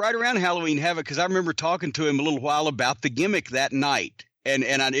think it was right around Halloween Havoc, because I remember talking to him a little while about the gimmick that night. And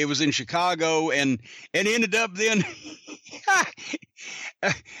it was in Chicago, and ended up then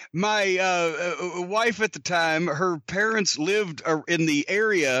my wife at the time, her parents lived in the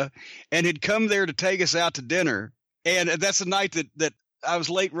area and had come there to take us out to dinner. And that's the night that I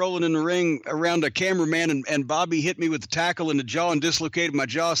was late rolling in the ring around a cameraman, and Bobby hit me with the tackle in the jaw and dislocated my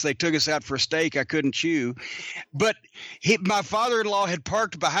jaw. So they took us out for a steak I couldn't chew. But my father-in-law had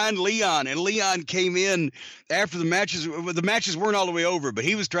parked behind Leon, and Leon came in after the matches. The matches weren't all the way over, but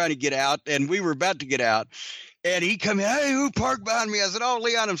he was trying to get out, and we were about to get out. And he come in, hey, who parked behind me? I said, oh,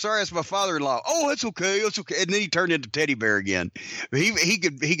 Leon, I'm sorry, that's my father-in-law. Oh, that's okay, that's okay. And then he turned into Teddy Bear again. He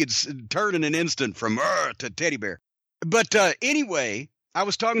could turn in an instant from to Teddy Bear. But anyway, I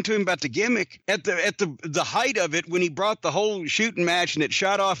was talking to him about the gimmick at the height of it when he brought the whole shooting match and it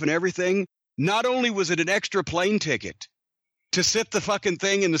shot off and everything. Not only was it an extra plane ticket to sit the fucking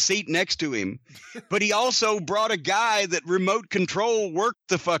thing in the seat next to him, but he also brought a guy that remote control worked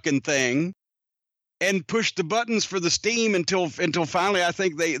the fucking thing and pushed the buttons for the steam until finally I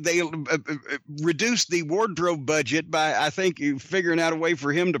think they reduced the wardrobe budget by, I think, figuring out a way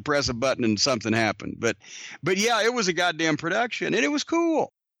for him to press a button and something happened. But yeah, it was a goddamn production, and it was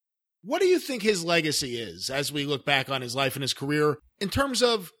cool. What do you think his legacy is as we look back on his life and his career in terms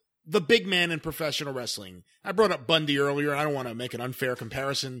of the big man in professional wrestling? I brought up Bundy earlier. I don't want to make an unfair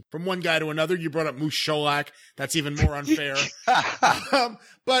comparison from one guy to another. You brought up Moose Sholak. That's even more unfair.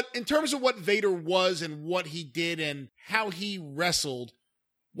 But in terms of what Vader was and what he did and how he wrestled,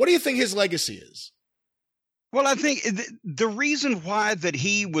 what do you think his legacy is? Well, I think the reason why that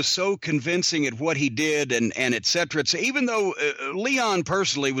he was so convincing at what he did and et cetera, even though Leon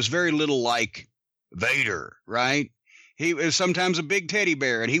personally was very little like Vader, right? He was sometimes a big teddy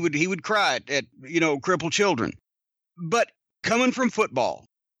bear, and he would cry at crippled children. But coming from football,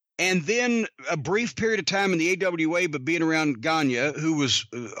 and then a brief period of time in the AWA, but being around Gagne, who was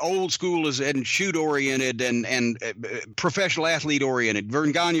old school and shoot oriented and professional athlete oriented.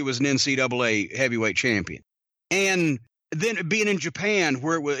 Vern Gagne was an NCAA heavyweight champion, and then being in Japan,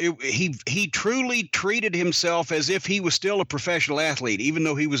 where he truly treated himself as if he was still a professional athlete, even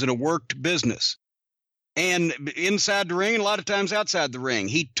though he was in a worked business. And inside the ring, a lot of times outside the ring,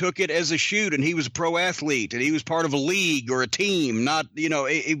 he took it as a shoot, and he was a pro athlete, and he was part of a league or a team. Not,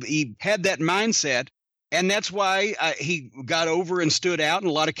 he had that mindset, and that's why he got over and stood out in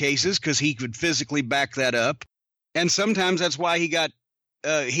a lot of cases, because he could physically back that up. And sometimes that's why he got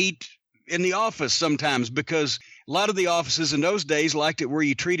heat in the office sometimes, because a lot of the offices in those days liked it where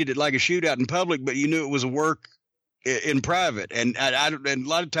you treated it like a shootout in public, but you knew it was a work in private. And and a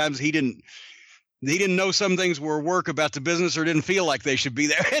lot of times he didn't know some things were work about the business, or didn't feel like they should be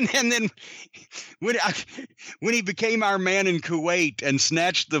there. And then when he became our man in Kuwait and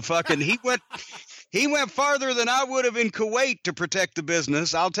snatched the fucking, he went farther than I would have in Kuwait to protect the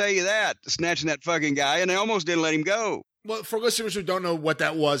business. I'll tell you that, snatching that fucking guy, and they almost didn't let him go. Well, for listeners who don't know what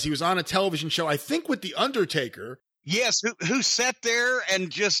that was, he was on a television show, I think with The Undertaker. Yes, who sat there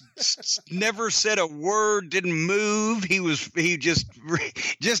and just never said a word, didn't move. He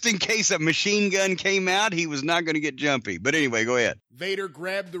just in case a machine gun came out, he was not going to get jumpy. But anyway, go ahead. Vader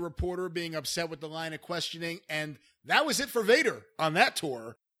grabbed the reporter being upset with the line of questioning, and that was it for Vader on that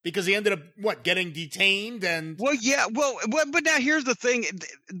tour, because he ended up, getting detained and... Well, yeah, but now here's the thing.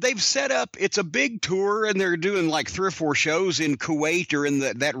 They've set up, it's a big tour, and they're doing like 3 or 4 shows in Kuwait or in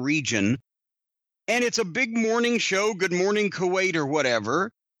that region. And it's a big morning show, Good Morning Kuwait or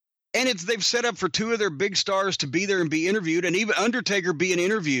whatever. And they've set up for two of their big stars to be there and be interviewed. And even Undertaker being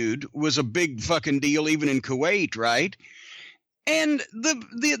interviewed was a big fucking deal, even in Kuwait, right? And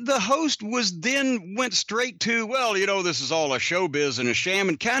the host went straight to, well, this is all a showbiz and a sham,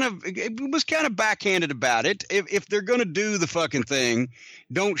 and was kind of backhanded about it. If they're going to do the fucking thing,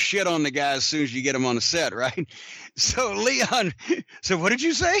 don't shit on the guy as soon as you get him on the set, right? So Leon, so what did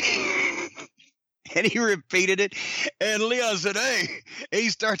you say? And he repeated it, and Leon said, hey, he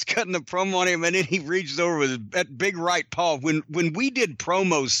starts cutting the promo on him, and then he reaches over with that big right paw. When we did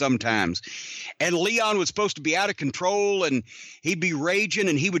promos sometimes, and Leon was supposed to be out of control, and he'd be raging,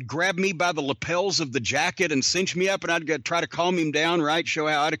 and he would grab me by the lapels of the jacket and cinch me up, and I'd try to calm him down, right, show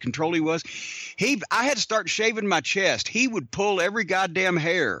how out of control he was. I had to start shaving my chest. He would pull every goddamn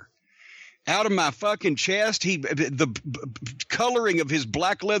hair out of my fucking chest. The coloring of his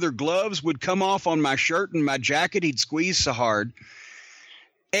black leather gloves would come off on my shirt and my jacket. He'd squeeze so hard.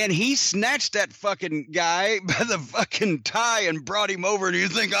 And he snatched that fucking guy by the fucking tie and brought him over. And you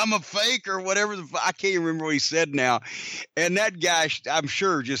think I'm a fake or whatever? I can't even remember what he said now. And that guy, I'm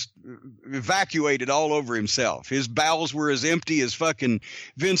sure, just evacuated all over himself. His bowels were as empty as fucking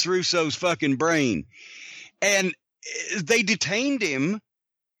Vince Russo's fucking brain. And they detained him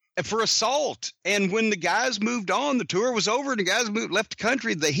for assault. And when the guys moved on, the tour was over and the guys left the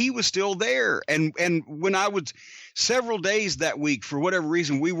country, he was still there. And when I was several days that week, for whatever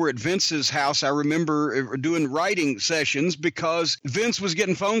reason, we were at Vince's house. I remember doing writing sessions because Vince was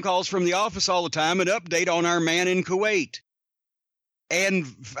getting phone calls from the office all the time, an update on our man in Kuwait. And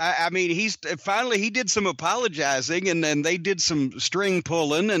I mean, he did some apologizing, and then they did some string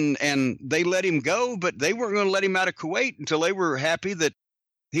pulling, and they let him go, but they weren't going to let him out of Kuwait until they were happy that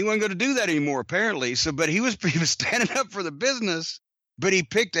he wasn't going to do that anymore, apparently. So, but he was standing up for the business, but he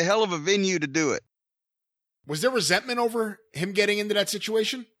picked a hell of a venue to do it. Was there resentment over him getting into that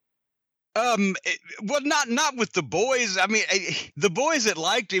situation? Well, not with the boys. I mean, the boys that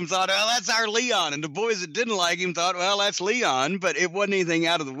liked him thought, well, that's our Leon. And the boys that didn't like him thought, well, that's Leon. But it wasn't anything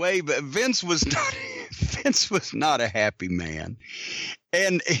out of the way. But Vince was not a happy man.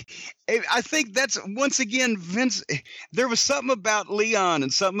 And I think that's, once again, Vince, there was something about Leon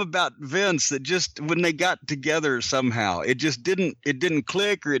and something about Vince that just, when they got together somehow, it didn't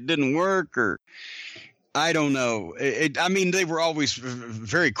click, or it didn't work, or I don't know. I mean, they were always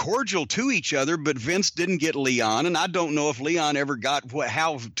very cordial to each other, but Vince didn't get Leon. And I don't know if Leon ever got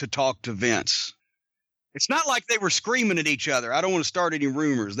how to talk to Vince. It's not like they were screaming at each other. I don't want to start any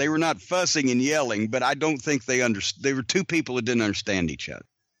rumors. They were not fussing and yelling, but I don't think they were two people that didn't understand each other.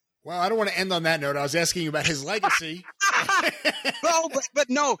 Well, I don't want to end on that note. I was asking you about his legacy. Well,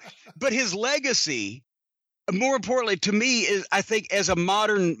 but his legacy, more importantly to me, is, I think, as a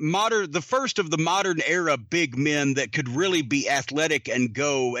modern, the first of the modern era big men that could really be athletic and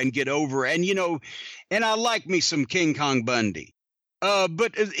go and get over. And, and I like me some King Kong Bundy.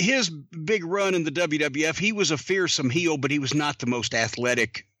 But his big run in the WWF, he was a fearsome heel, but he was not the most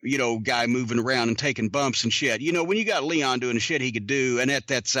athletic, guy moving around and taking bumps and shit. When you got Leon doing the shit he could do, and at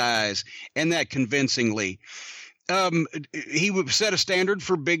that size and that convincingly, he would set a standard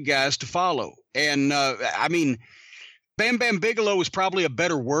for big guys to follow. And, I mean, Bam Bam Bigelow was probably a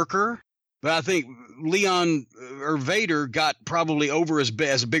better worker, but I think Leon or Vader got probably over as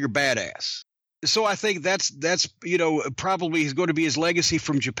a bigger badass. So I think that's probably is going to be his legacy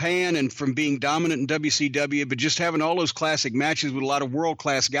from Japan and from being dominant in WCW, but just having all those classic matches with a lot of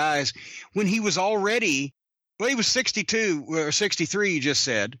world-class guys when he was already, he was 62 or 63, you just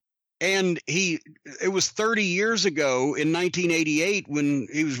said. And it was 30 years ago in 1988 when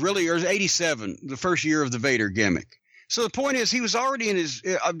he was really, or 87, the first year of the Vader gimmick. So the point is, he was already in his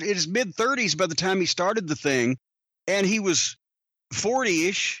mid-30s by the time he started the thing, and he was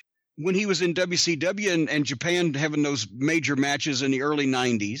 40-ish when he was in WCW and Japan, having those major matches in the early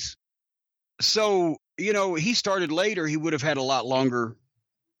 90s. So, he started later, he would have had a lot longer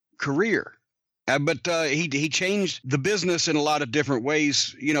career. But he changed the business in a lot of different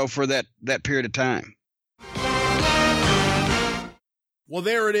ways, for that period of time. Well,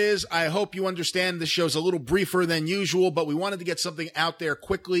 there it is. I hope you understand this show's a little briefer than usual, but we wanted to get something out there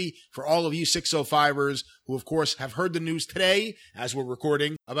quickly for all of you 605ers who, of course, have heard the news today as we're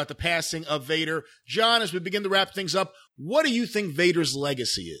recording about the passing of Vader. John, as we begin to wrap things up, what do you think Vader's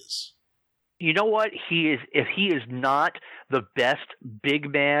legacy is? You know what? If he is not the best big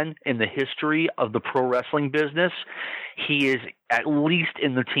man in the history of the pro wrestling business, he is at least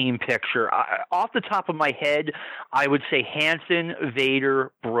in the team picture. Off the top of my head, I would say Hanson,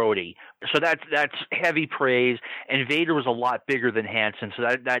 Vader, Brody. So that's heavy praise. And Vader was a lot bigger than Hanson, so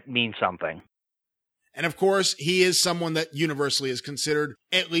that means something. And of course, he is someone that universally is considered,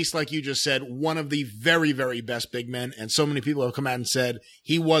 at least like you just said, one of the very, very best big men. And so many people have come out and said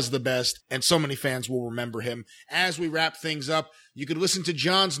he was the best, and so many fans will remember him. As we wrap things up, you could listen to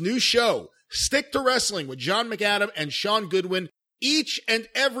John's new show, Stick to Wrestling, with John McAdam and Sean Goodwin, each and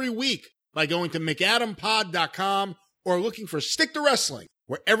every week by going to McAdamPod.com or looking for Stick to Wrestling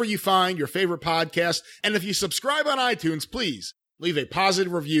wherever you find your favorite podcast. And if you subscribe on iTunes, please leave a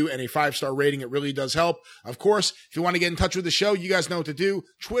positive review and a 5-star rating. It really does help. Of course, if you want to get in touch with the show, you guys know what to do.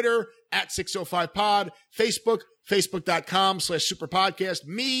 Twitter at 605pod, Facebook, facebook.com/superpodcast,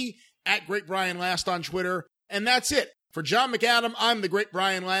 me at Great Brian Last on Twitter. And that's it. For John McAdam, I'm the Great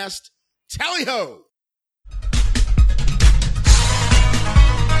Brian Last. Tally ho!